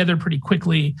pull together pretty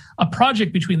quickly a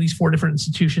project between these 4 different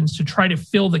institutions to try to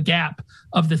fill the gap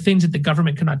of the things that the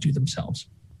government could not do themselves.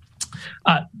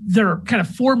 There are kind of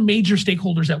 4 major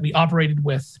stakeholders that we operated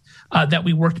with that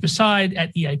we worked beside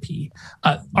at EIP.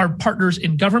 Our partners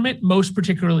in government, most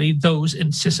particularly those in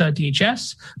CISA,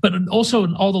 DHS, but also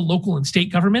in all the local and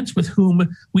state governments with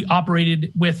whom we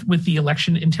operated with the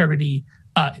election integrity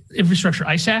infrastructure,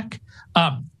 ISAC.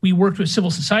 We worked with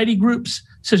civil society groups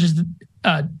such as the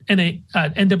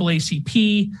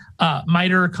NAACP,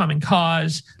 MITRE, Common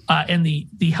Cause, and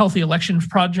the Healthy Elections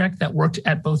Project that worked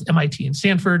at both MIT and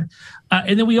Stanford.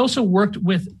 And then we also worked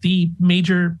with the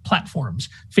major platforms,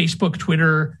 Facebook,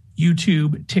 Twitter,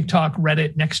 YouTube, TikTok,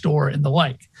 Reddit, Nextdoor, and the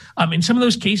like. In some of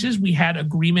those cases, we had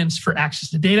agreements for access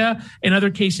to data. In other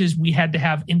cases, we had to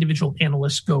have individual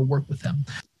analysts go work with them.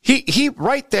 He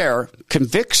right there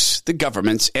convicts the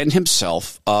government and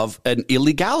himself of an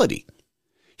illegality.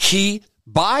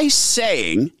 By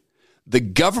saying the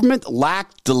government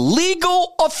lacked the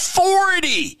legal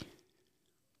authority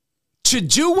to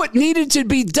do what needed to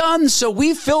be done, so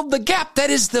we filled the gap. That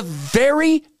is the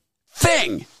very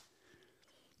thing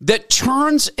that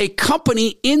turns a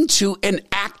company into an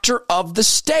actor of the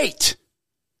state.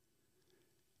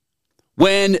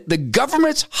 When the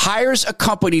government hires a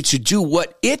company to do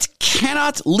what it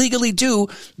cannot legally do,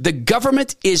 the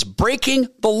government is breaking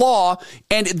the law,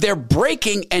 and they're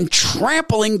breaking and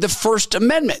trampling the First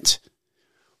Amendment.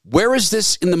 Where is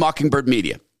this in the Mockingbird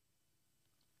media?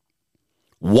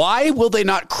 Why will they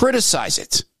not criticize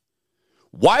it?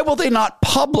 Why will they not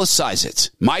publicize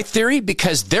it? My theory,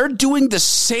 because they're doing the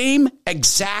same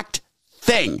exact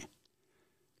thing.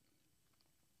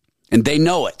 And they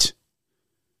know it.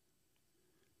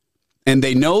 And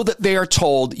they know that they are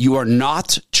told you are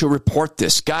not to report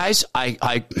this. Guys,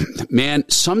 man,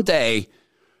 someday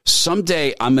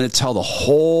I'm going to tell the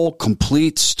whole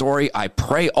complete story. I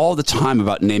pray all the time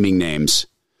about naming names.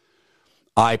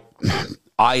 I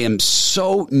am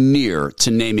so near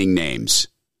to naming names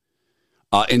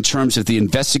in terms of the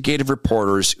investigative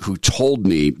reporters who told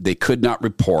me they could not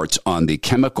report on the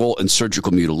chemical and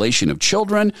surgical mutilation of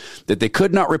children, that they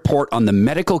could not report on the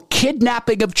medical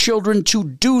kidnapping of children to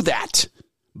do that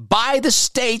by the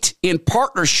state in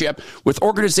partnership with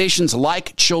organizations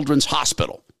like Children's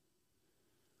Hospital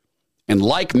and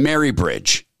like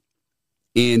Marybridge,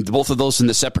 in both of those in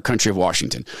the separate country of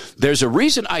Washington. There's a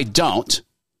reason I don't.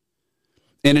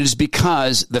 And it is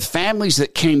because the families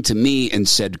that came to me and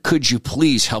said, could you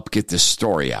please help get this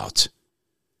story out?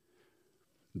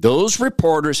 Those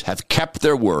reporters have kept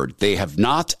their word. They have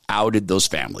not outed those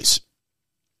families.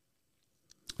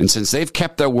 And since they've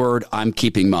kept their word, I'm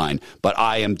keeping mine. But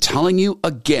I am telling you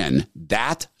again,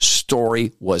 that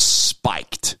story was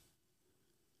spiked.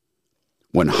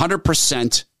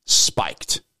 100%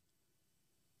 spiked.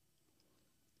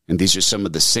 And these are some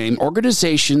of the same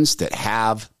organizations that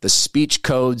have the speech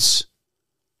codes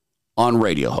on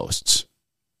radio hosts.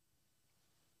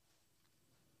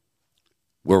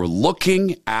 We're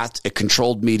looking at a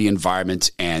controlled media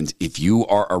environment, and if you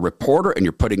are a reporter and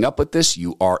you're putting up with this,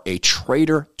 you are a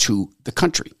traitor to the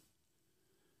country.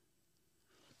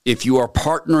 If you are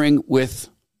partnering with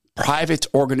private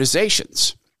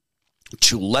organizations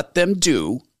to let them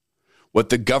do what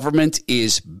the government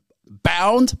is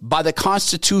bound by the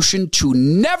Constitution to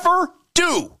never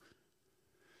do,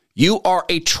 you are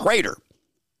a traitor.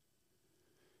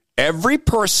 Every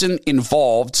person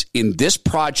involved in this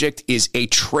project is a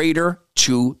traitor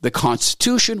to the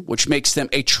Constitution, which makes them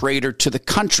a traitor to the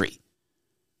country.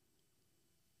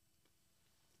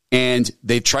 And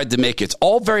they've tried to make it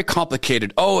all very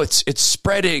complicated. Oh, it's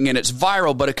spreading and it's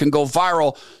viral, but it can go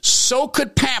viral. So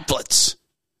could pamphlets.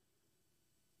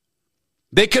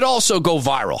 They could also go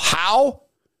viral. How?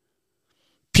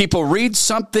 People read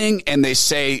something and they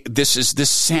say, this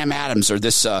Sam Adams or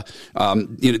this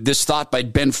this thought by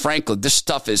Ben Franklin. This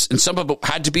stuff is, and some of it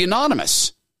had to be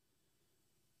anonymous.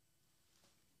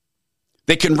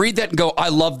 They can read that and go, I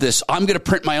love this. I'm going to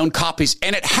print my own copies.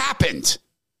 And it happened.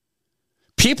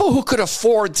 People who could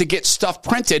afford to get stuff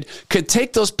printed could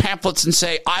take those pamphlets and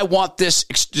say, I want this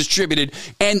distributed.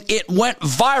 And it went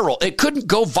viral. It couldn't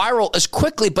go viral as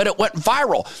quickly, but it went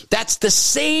viral. That's the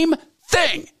same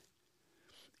thing.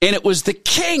 And it was the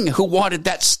king who wanted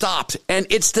that stopped. And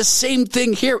it's the same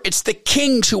thing here. It's the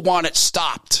kings who want it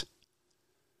stopped.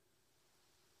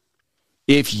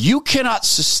 If you cannot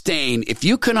stand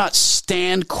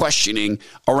questioning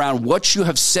around what you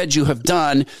have said you have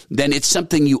done, then it's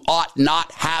something you ought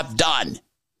not have done.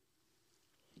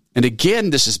 And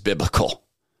again, this is biblical.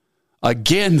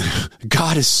 Again,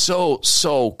 God is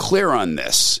so clear on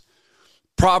this.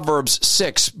 Proverbs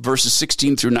 6, verses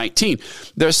 16 through 19.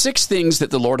 There are 6 things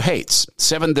that the Lord hates,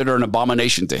 7 that are an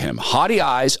abomination to him. Haughty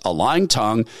eyes, a lying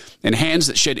tongue, and hands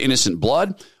that shed innocent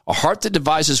blood, a heart that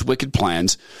devises wicked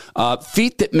plans,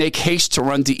 feet that make haste to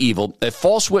run to evil, a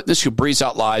false witness who breathes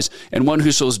out lies, and one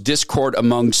who sows discord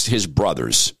amongst his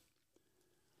brothers.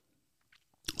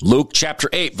 Luke chapter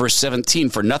 8, verse 17,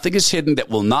 for nothing is hidden that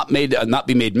will not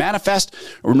be made manifest,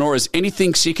 or nor is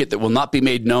anything secret that will not be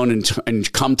made known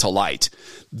and come to light.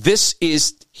 This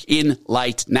is in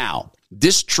light now.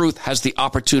 This truth has the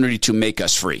opportunity to make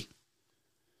us free.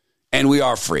 And we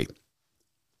are free.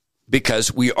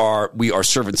 Because we are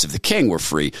servants of the King, we're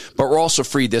free, but we're also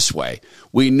free this way.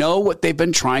 We know what they've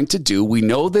been trying to do. We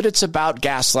know that it's about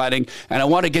gaslighting, and I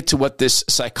want to get to what this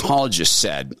psychologist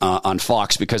said on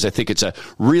Fox because I think it's a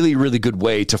really, really good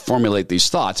way to formulate these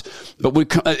thoughts. But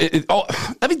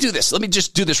let me do this. Let me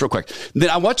just do this real quick. Then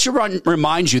I want to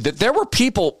remind you that there were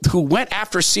people who went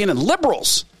after CNN,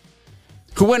 liberals,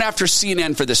 who went after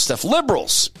CNN for this stuff,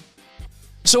 liberals.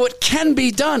 So it can be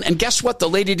done. And guess what? The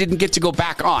lady didn't get to go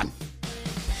back on.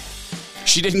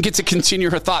 She didn't get to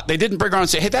continue her thought. They didn't bring her on and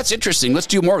say, hey, that's interesting. Let's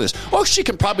do more of this. Oh, she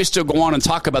can probably still go on and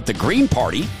talk about the Green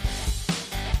Party.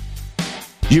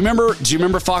 Do you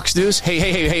remember Fox News?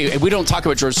 Hey, we don't talk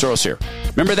about George Soros here.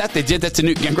 Remember that? They did that to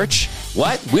Newt Gingrich?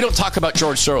 What? We don't talk about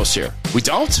George Soros here. We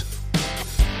don't?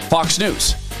 Fox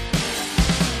News.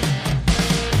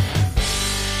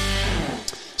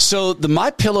 So the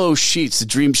MyPillow sheets, the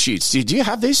Dream sheets, do you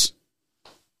have these?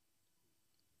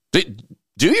 Do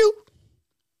you?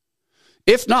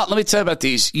 If not, let me tell you about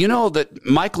these. You know that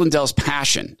Mike Lindell's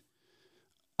passion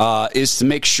is to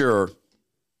make sure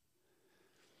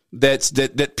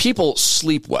that people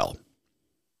sleep well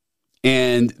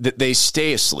and that they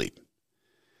stay asleep.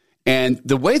 And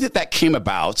the way that came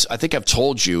about, I think I've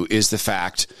told you, is the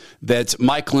fact that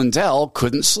Mike Lindell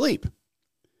couldn't sleep.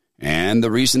 And the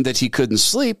reason that he couldn't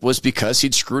sleep was because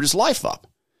he'd screwed his life up.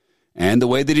 And the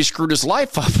way that he screwed his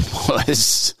life up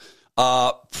was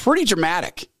pretty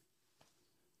dramatic.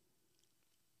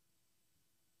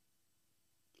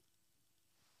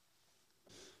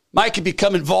 Mike had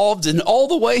become involved in all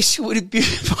the ways he would be.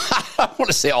 I don't want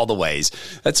to say all the ways.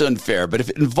 That's unfair. But if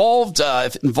it involved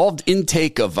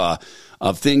intake of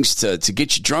things to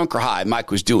get you drunk or high,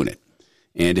 Mike was doing it.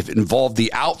 And if it involved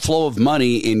the outflow of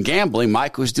money in gambling,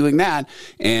 Mike was doing that.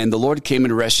 And the Lord came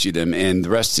and rescued him. And the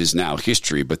rest is now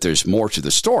history. But there's more to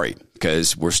the story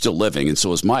because we're still living. And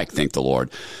so is Mike, thank the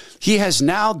Lord. He has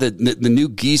now the new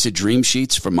Giza Dream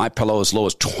Sheets from MyPillow as low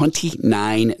as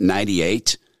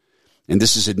 $29.98. And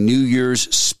this is a New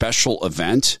Year's special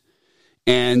event.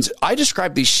 And I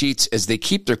describe these sheets as they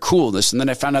keep their coolness. And then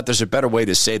I found out there's a better way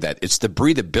to say that. It's the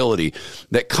breathability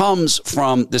that comes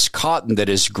from this cotton that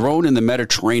is grown in the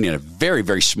Mediterranean, a very,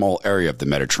 very small area of the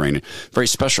Mediterranean. Very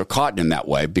special cotton in that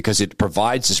way because it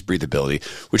provides this breathability,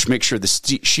 which makes sure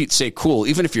the sheets stay cool,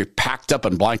 even if you're packed up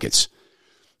in blankets.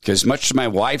 Because much to my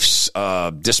wife's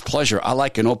displeasure, I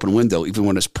like an open window even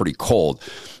when it's pretty cold.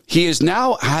 He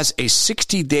now has a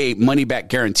 60-day money-back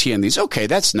guarantee on these. Okay,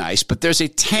 that's nice, but there's a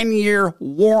 10-year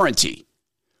warranty.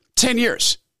 10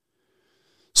 years.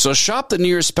 So shop the New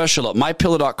Year's special at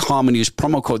MyPillow.com and use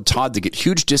promo code Todd to get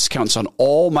huge discounts on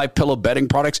all MyPillow bedding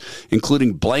products,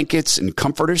 including blankets and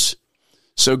comforters.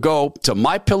 So go to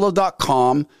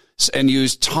MyPillow.com and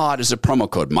use Todd as a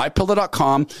promo code.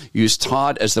 MyPillow.com, use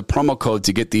Todd as the promo code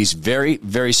to get these very,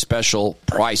 very special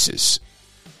prices.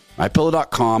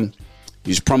 MyPillow.com.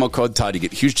 Use promo code Todd. You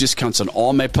get huge discounts on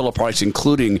all MyPillow products,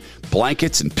 including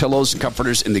blankets and pillows and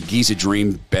comforters and the Giza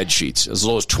Dream bed sheets, as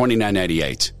low as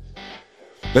 $29.98.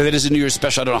 But it is a New Year's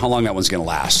special. I don't know how long that one's going to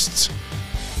last.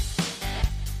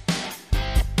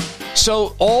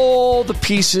 So all the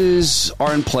pieces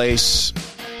are in place.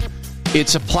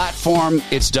 It's a platform.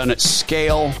 It's done at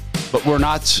scale. But we're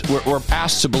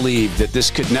asked to believe that this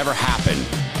could never happen.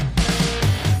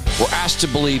 We're asked to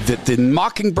believe that the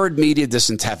Mockingbird media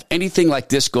doesn't have anything like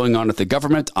this going on with the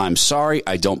government. I'm sorry.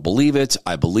 I don't believe it.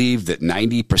 I believe that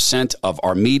 90% of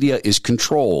our media is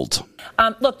controlled.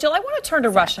 Look, Jill, I want to turn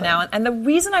to Russia now. And the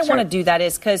reason I want to do that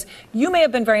is because you may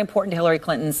have been very important to Hillary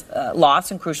Clinton's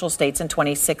loss in crucial states in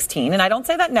 2016. And I don't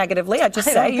say that negatively. I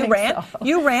just say you ran. So.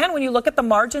 You ran when you look at the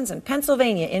margins in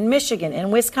Pennsylvania, in Michigan,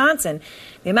 in Wisconsin.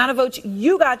 The amount of votes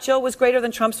you got, Jill, was greater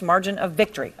than Trump's margin of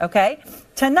victory. OK?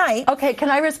 Tonight. OK, can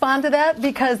I respond to that?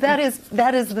 Because that is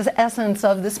the essence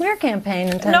of the smear campaign.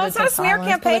 No, it's not a smear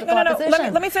campaign. No.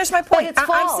 Let me finish my point. But it's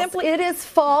false. It is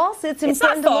false. It's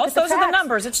important not false. To look at Those are the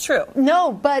numbers. It's true.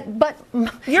 No, but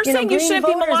you're saying you shouldn't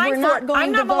be maligned for it.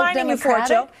 I'm not maligning you for it,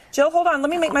 Jill. Jill, hold on. Let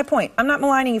me make my point. I'm not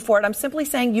maligning you for it. I'm simply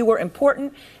saying you were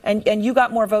important and you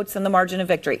got more votes than the margin of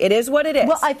victory. It is what it is.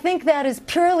 Well, I think that is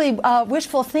purely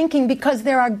wishful thinking because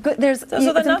there are good. Those are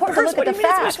the numbers. What do you mean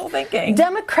it's wishful thinking?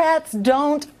 Democrats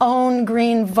don't own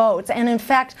green votes, and in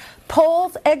fact,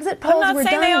 exit polls were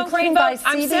done, including by CBS.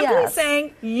 I'm simply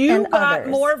saying you got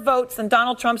more votes than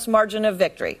Donald Trump's margin of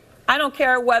victory. I don't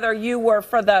care whether you were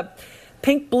for the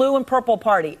pink, blue, and purple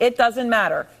party. It doesn't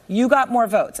matter. You got more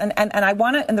votes. And I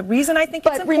want to, and the reason I think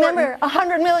it's important. But remember,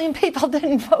 100 million people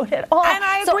didn't vote at all. And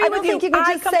I agree with you. Think you could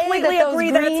just say that those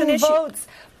green votes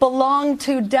belong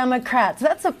to Democrats.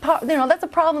 That's a problem.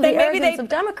 The arrogance of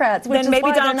Democrats. Then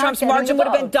maybe Donald Trump's margin would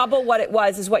have been double what it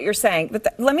was, is what you're saying. But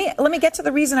let me get to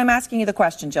the reason I'm asking you the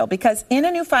question, Jill. Because in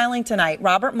a new filing tonight,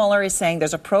 Robert Mueller is saying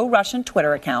there's a pro-Russian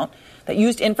Twitter account that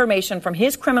used information from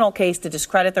his criminal case to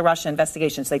discredit the Russia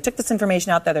investigation. So they took this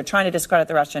information out there. They're trying to discredit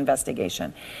the Russia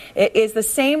investigation. It is the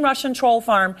same Russian troll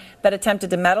farm that attempted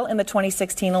to meddle in the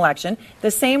 2016 election, the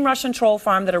same Russian troll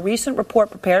farm that a recent report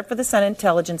prepared for the Senate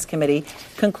Intelligence Committee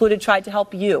concluded tried to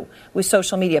help you with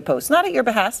social media posts. Not at your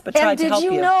behest, but tried to help you.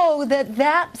 And did you know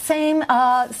that same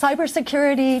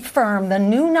cybersecurity firm, the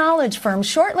New Knowledge firm,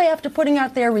 shortly after putting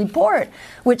out their report,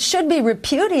 which should be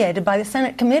repudiated by the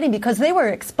Senate committee because they were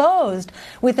exposed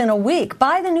within a week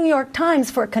by the New York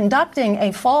Times for conducting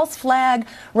a false flag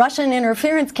Russian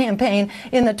interference campaign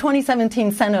in the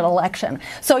 2017 Senate election.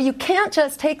 So you can't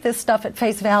just take this stuff at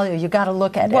face value. You got to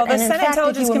look at it. Well, the Senate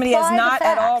Intelligence Committee has not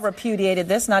at all repudiated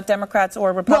this, not Democrats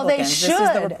or Republicans. Well, they should. This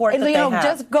is the report that they have.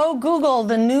 Just go Google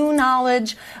the New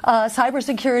Knowledge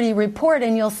cybersecurity report,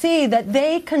 and you'll see that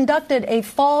they conducted a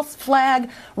false flag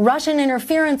Russian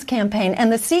interference campaign.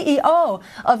 And the CEO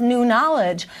of New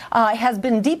Knowledge has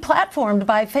been deplatformed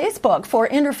by Facebook for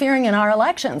interfering in our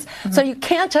elections. Mm-hmm. So you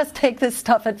can't just take this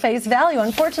stuff at face value,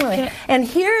 unfortunately. And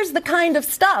here's the kind of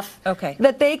stuff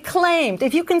that they claimed.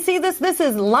 If you can see this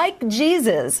is like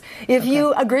Jesus, if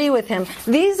you agree with him.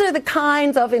 These are the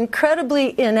kinds of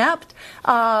incredibly inept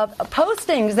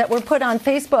postings that were put on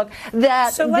Facebook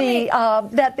that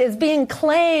that is being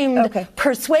claimed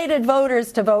persuaded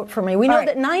voters to vote for me. We know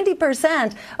that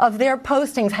 90% of their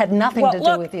postings had nothing to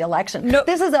do with the election.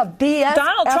 This is a BS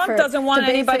Donald Trump doesn't want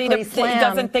anybody to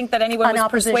doesn't think that anyone was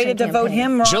persuaded to vote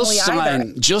him wrongly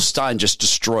either. Jill Stein just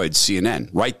destroyed CNN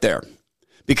right there.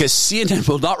 Because CNN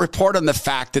will not report on the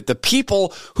fact that the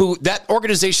people that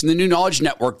organization, the New Knowledge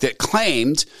Network, that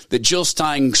claimed that Jill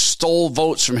Stein stole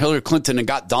votes from Hillary Clinton and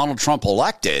got Donald Trump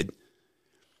elected,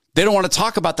 they don't want to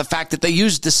talk about the fact that they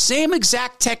used the same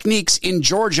exact techniques in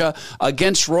Georgia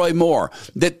against Roy Moore,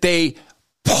 that they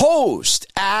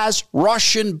posed as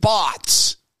Russian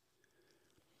bots.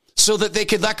 So that they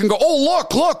can go, oh,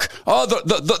 look,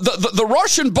 the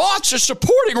Russian bots are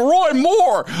supporting Roy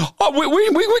Moore.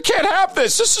 We can't have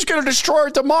this. This is going to destroy our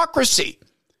democracy.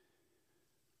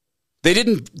 They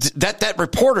didn't, that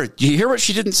reporter, you hear what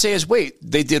she didn't say is, wait,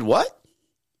 they did what?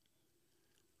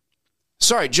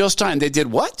 Sorry, Jill Stein, they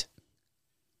did what?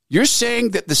 You're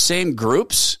saying that the same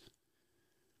groups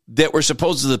that were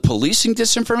supposedly policing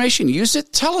disinformation use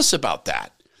it? Tell us about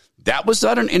that. That was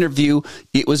not an interview.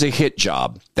 It was a hit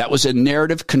job. That was a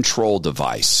narrative control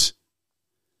device.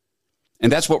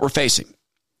 And that's what we're facing.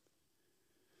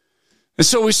 And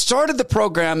so we started the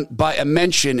program by a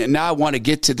mention, and now I want to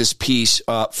get to this piece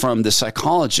from the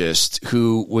psychologist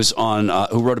who was on,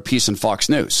 who wrote a piece on Fox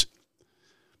News.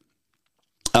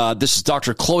 This is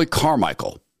Dr. Chloe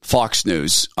Carmichael. Fox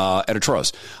News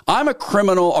editorials. I'm a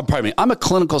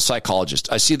clinical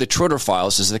psychologist. I see the Twitter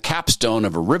files as the capstone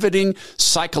of a riveting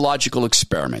psychological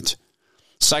experiment.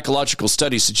 Psychological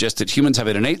studies suggest that humans have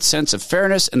an innate sense of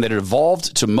fairness and that it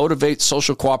evolved to motivate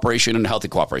social cooperation and healthy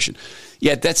cooperation.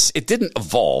 Yeah, it didn't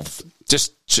evolve.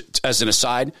 Just as an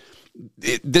aside,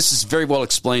 this is very well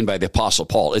explained by the Apostle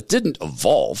Paul. It didn't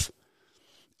evolve.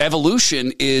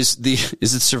 Evolution is the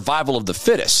survival of the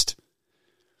fittest.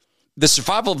 The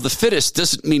survival of the fittest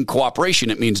doesn't mean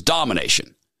cooperation. It means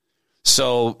domination.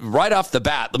 So right off the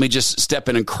bat, let me just step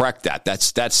in and correct that.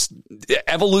 That's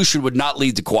evolution would not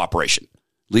lead to cooperation,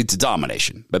 lead to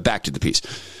domination. But back to the piece.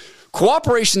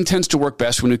 Cooperation tends to work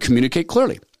best when we communicate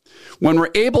clearly. When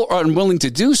we're able or unwilling to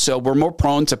do so, we're more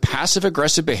prone to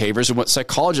passive-aggressive behaviors and what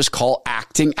psychologists call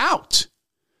acting out.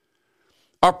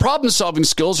 Our problem-solving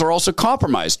skills are also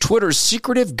compromised. Twitter's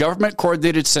secretive,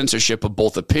 government-coordinated censorship of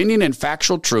both opinion and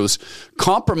factual truths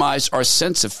compromise our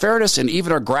sense of fairness and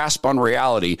even our grasp on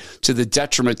reality to the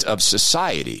detriment of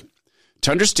society.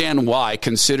 To understand why,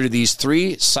 consider these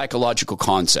three psychological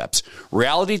concepts: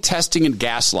 reality testing and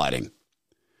gaslighting.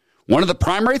 One of the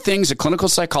primary things a clinical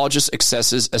psychologist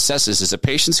assesses is a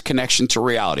patient's connection to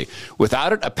reality.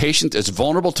 Without it, a patient is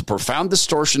vulnerable to profound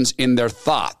distortions in their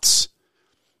thoughts.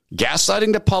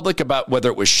 Gaslighting the public about whether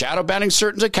it was shadow banning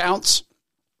certain accounts,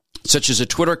 such as a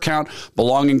Twitter account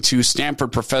belonging to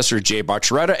Stanford professor Jay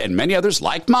Barcheretta and many others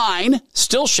like mine,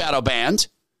 still shadow banned.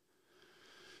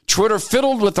 Twitter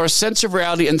fiddled with our sense of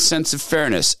reality and sense of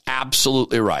fairness.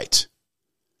 Absolutely right.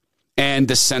 And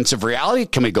the sense of reality,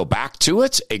 can we go back to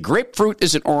it? A grapefruit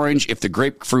is an orange if the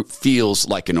grapefruit feels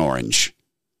like an orange.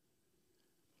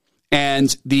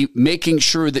 And the making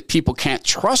sure that people can't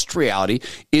trust reality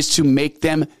is to make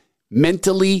them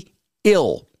mentally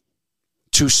ill.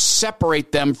 To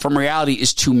separate them from reality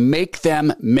is to make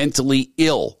them mentally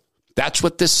ill. That's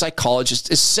what this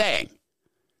psychologist is saying.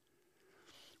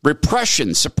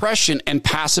 Repression, suppression, and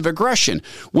passive aggression.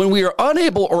 When we are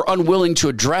unable or unwilling to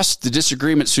address the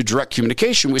disagreements through direct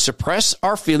communication, we suppress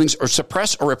our feelings or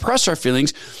suppress or repress our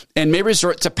feelings and may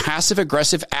resort to passive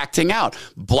aggressive acting out,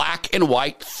 black and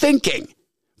white thinking.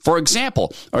 For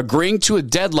example, agreeing to a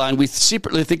deadline we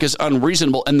secretly think is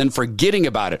unreasonable and then forgetting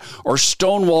about it, or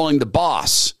stonewalling the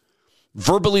boss.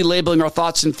 Verbally labeling our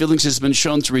thoughts and feelings has been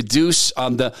shown to reduce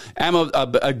the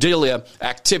amygdala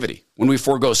activity. When we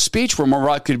forego speech, we're more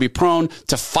likely to be prone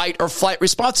to fight or flight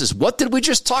responses. What did we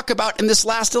just talk about in this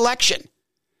last election?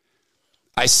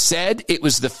 I said it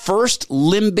was the first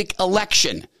limbic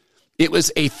election. It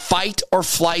was a fight or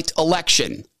flight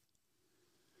election.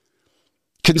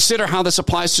 Consider how this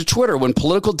applies to Twitter. When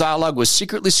political dialogue was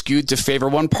secretly skewed to favor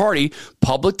one party,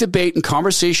 public debate and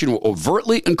conversation were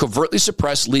overtly and covertly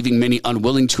suppressed, leaving many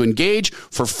unwilling to engage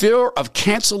for fear of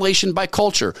cancellation by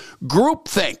culture.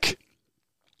 Groupthink.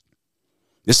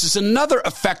 This is another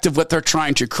effect of what they're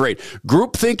trying to create.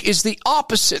 Groupthink is the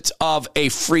opposite of a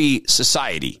free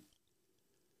society.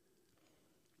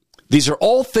 These are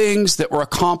all things that were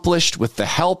accomplished with the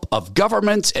help of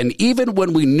government, and even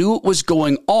when we knew it was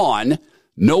going on,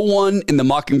 no one in the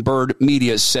Mockingbird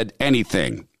media said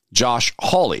anything. Josh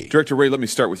Hawley. Director Ray, let me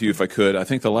start with you if I could. I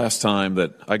think the last time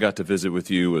that I got to visit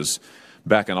with you was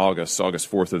back in August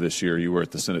 4th of this year. You were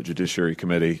at the Senate Judiciary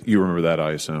Committee. You remember that,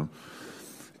 I assume.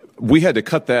 We had to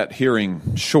cut that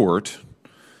hearing short.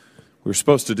 We were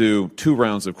supposed to do 2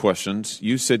 rounds of questions.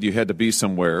 You said you had to be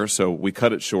somewhere, so we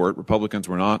cut it short. Republicans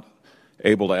were not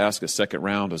able to ask a second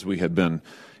round as we had been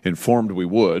informed we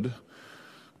would.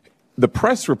 The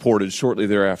press reported shortly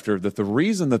thereafter that the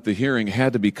reason that the hearing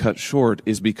had to be cut short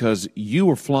is because you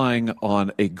were flying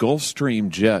on a Gulfstream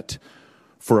jet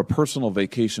for a personal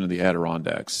vacation in the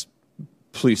Adirondacks.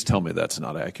 Please tell me that's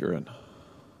not accurate.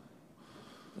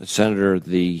 Senator,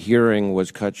 the hearing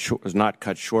was not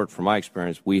cut short from my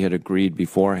experience. We had agreed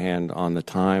beforehand on the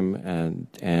time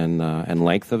and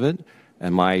length of it,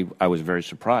 and I was very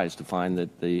surprised to find that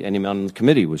anyone on the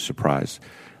committee was surprised.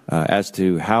 As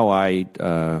to how I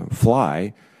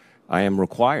fly, I am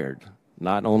required,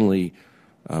 not only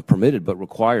permitted, but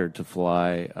required to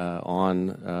fly on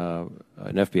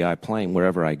an FBI plane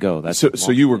wherever I go.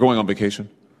 So you were going on vacation?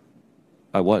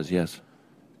 I was, yes.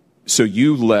 So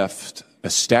you left a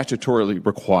statutorily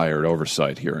required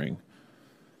oversight hearing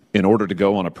in order to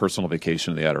go on a personal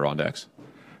vacation in the Adirondacks?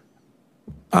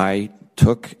 I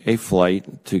took a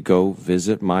flight to go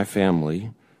visit my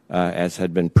family, as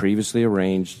had been previously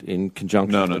arranged in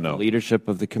conjunction with the leadership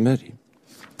of the committee.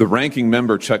 The ranking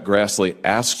member, Chuck Grassley,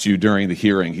 asked you during the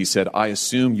hearing, he said, I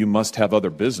assume you must have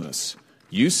other business.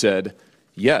 You said,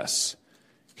 yes.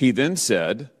 He then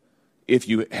said, if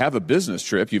you have a business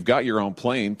trip, you've got your own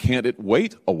plane, can't it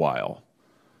wait a while?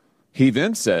 He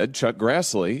then said, Chuck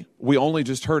Grassley, we only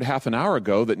just heard half an hour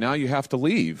ago that now you have to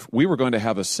leave. We were going to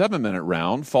have a 7-minute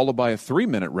round followed by a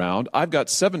 3-minute round. I've got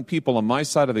 7 people on my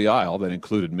side of the aisle, that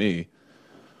included me,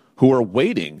 who are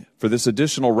waiting for this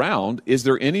additional round. Is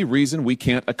there any reason we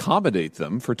can't accommodate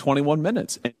them for 21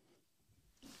 minutes?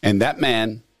 And that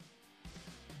man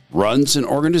runs an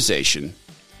organization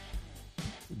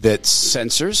that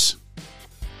censors,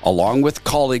 along with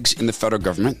colleagues in the federal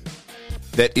government,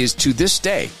 that is to this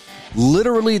day,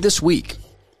 literally this week,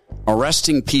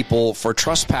 arresting people for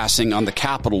trespassing on the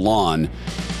Capitol lawn,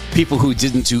 people who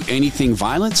didn't do anything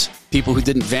violent, people who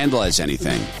didn't vandalize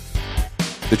anything.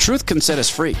 The truth can set us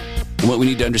free. And what we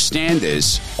need to understand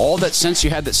is all that sense you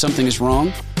had that something is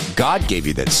wrong, God gave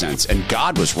you that sense, and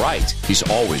God was right. He's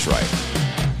always right.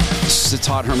 This is the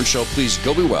Todd Herman Show. Please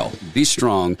go be well, be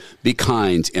strong, be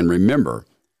kind, and remember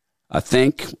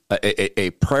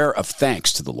a prayer of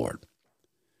thanks to the Lord.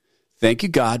 Thank you,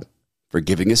 God, for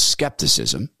giving us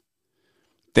skepticism.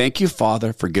 Thank you,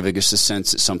 Father, for giving us a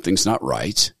sense that something's not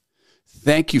right.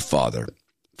 Thank you, Father,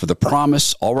 for the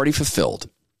promise already fulfilled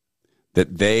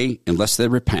that they, unless they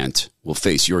repent, will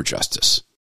face your justice.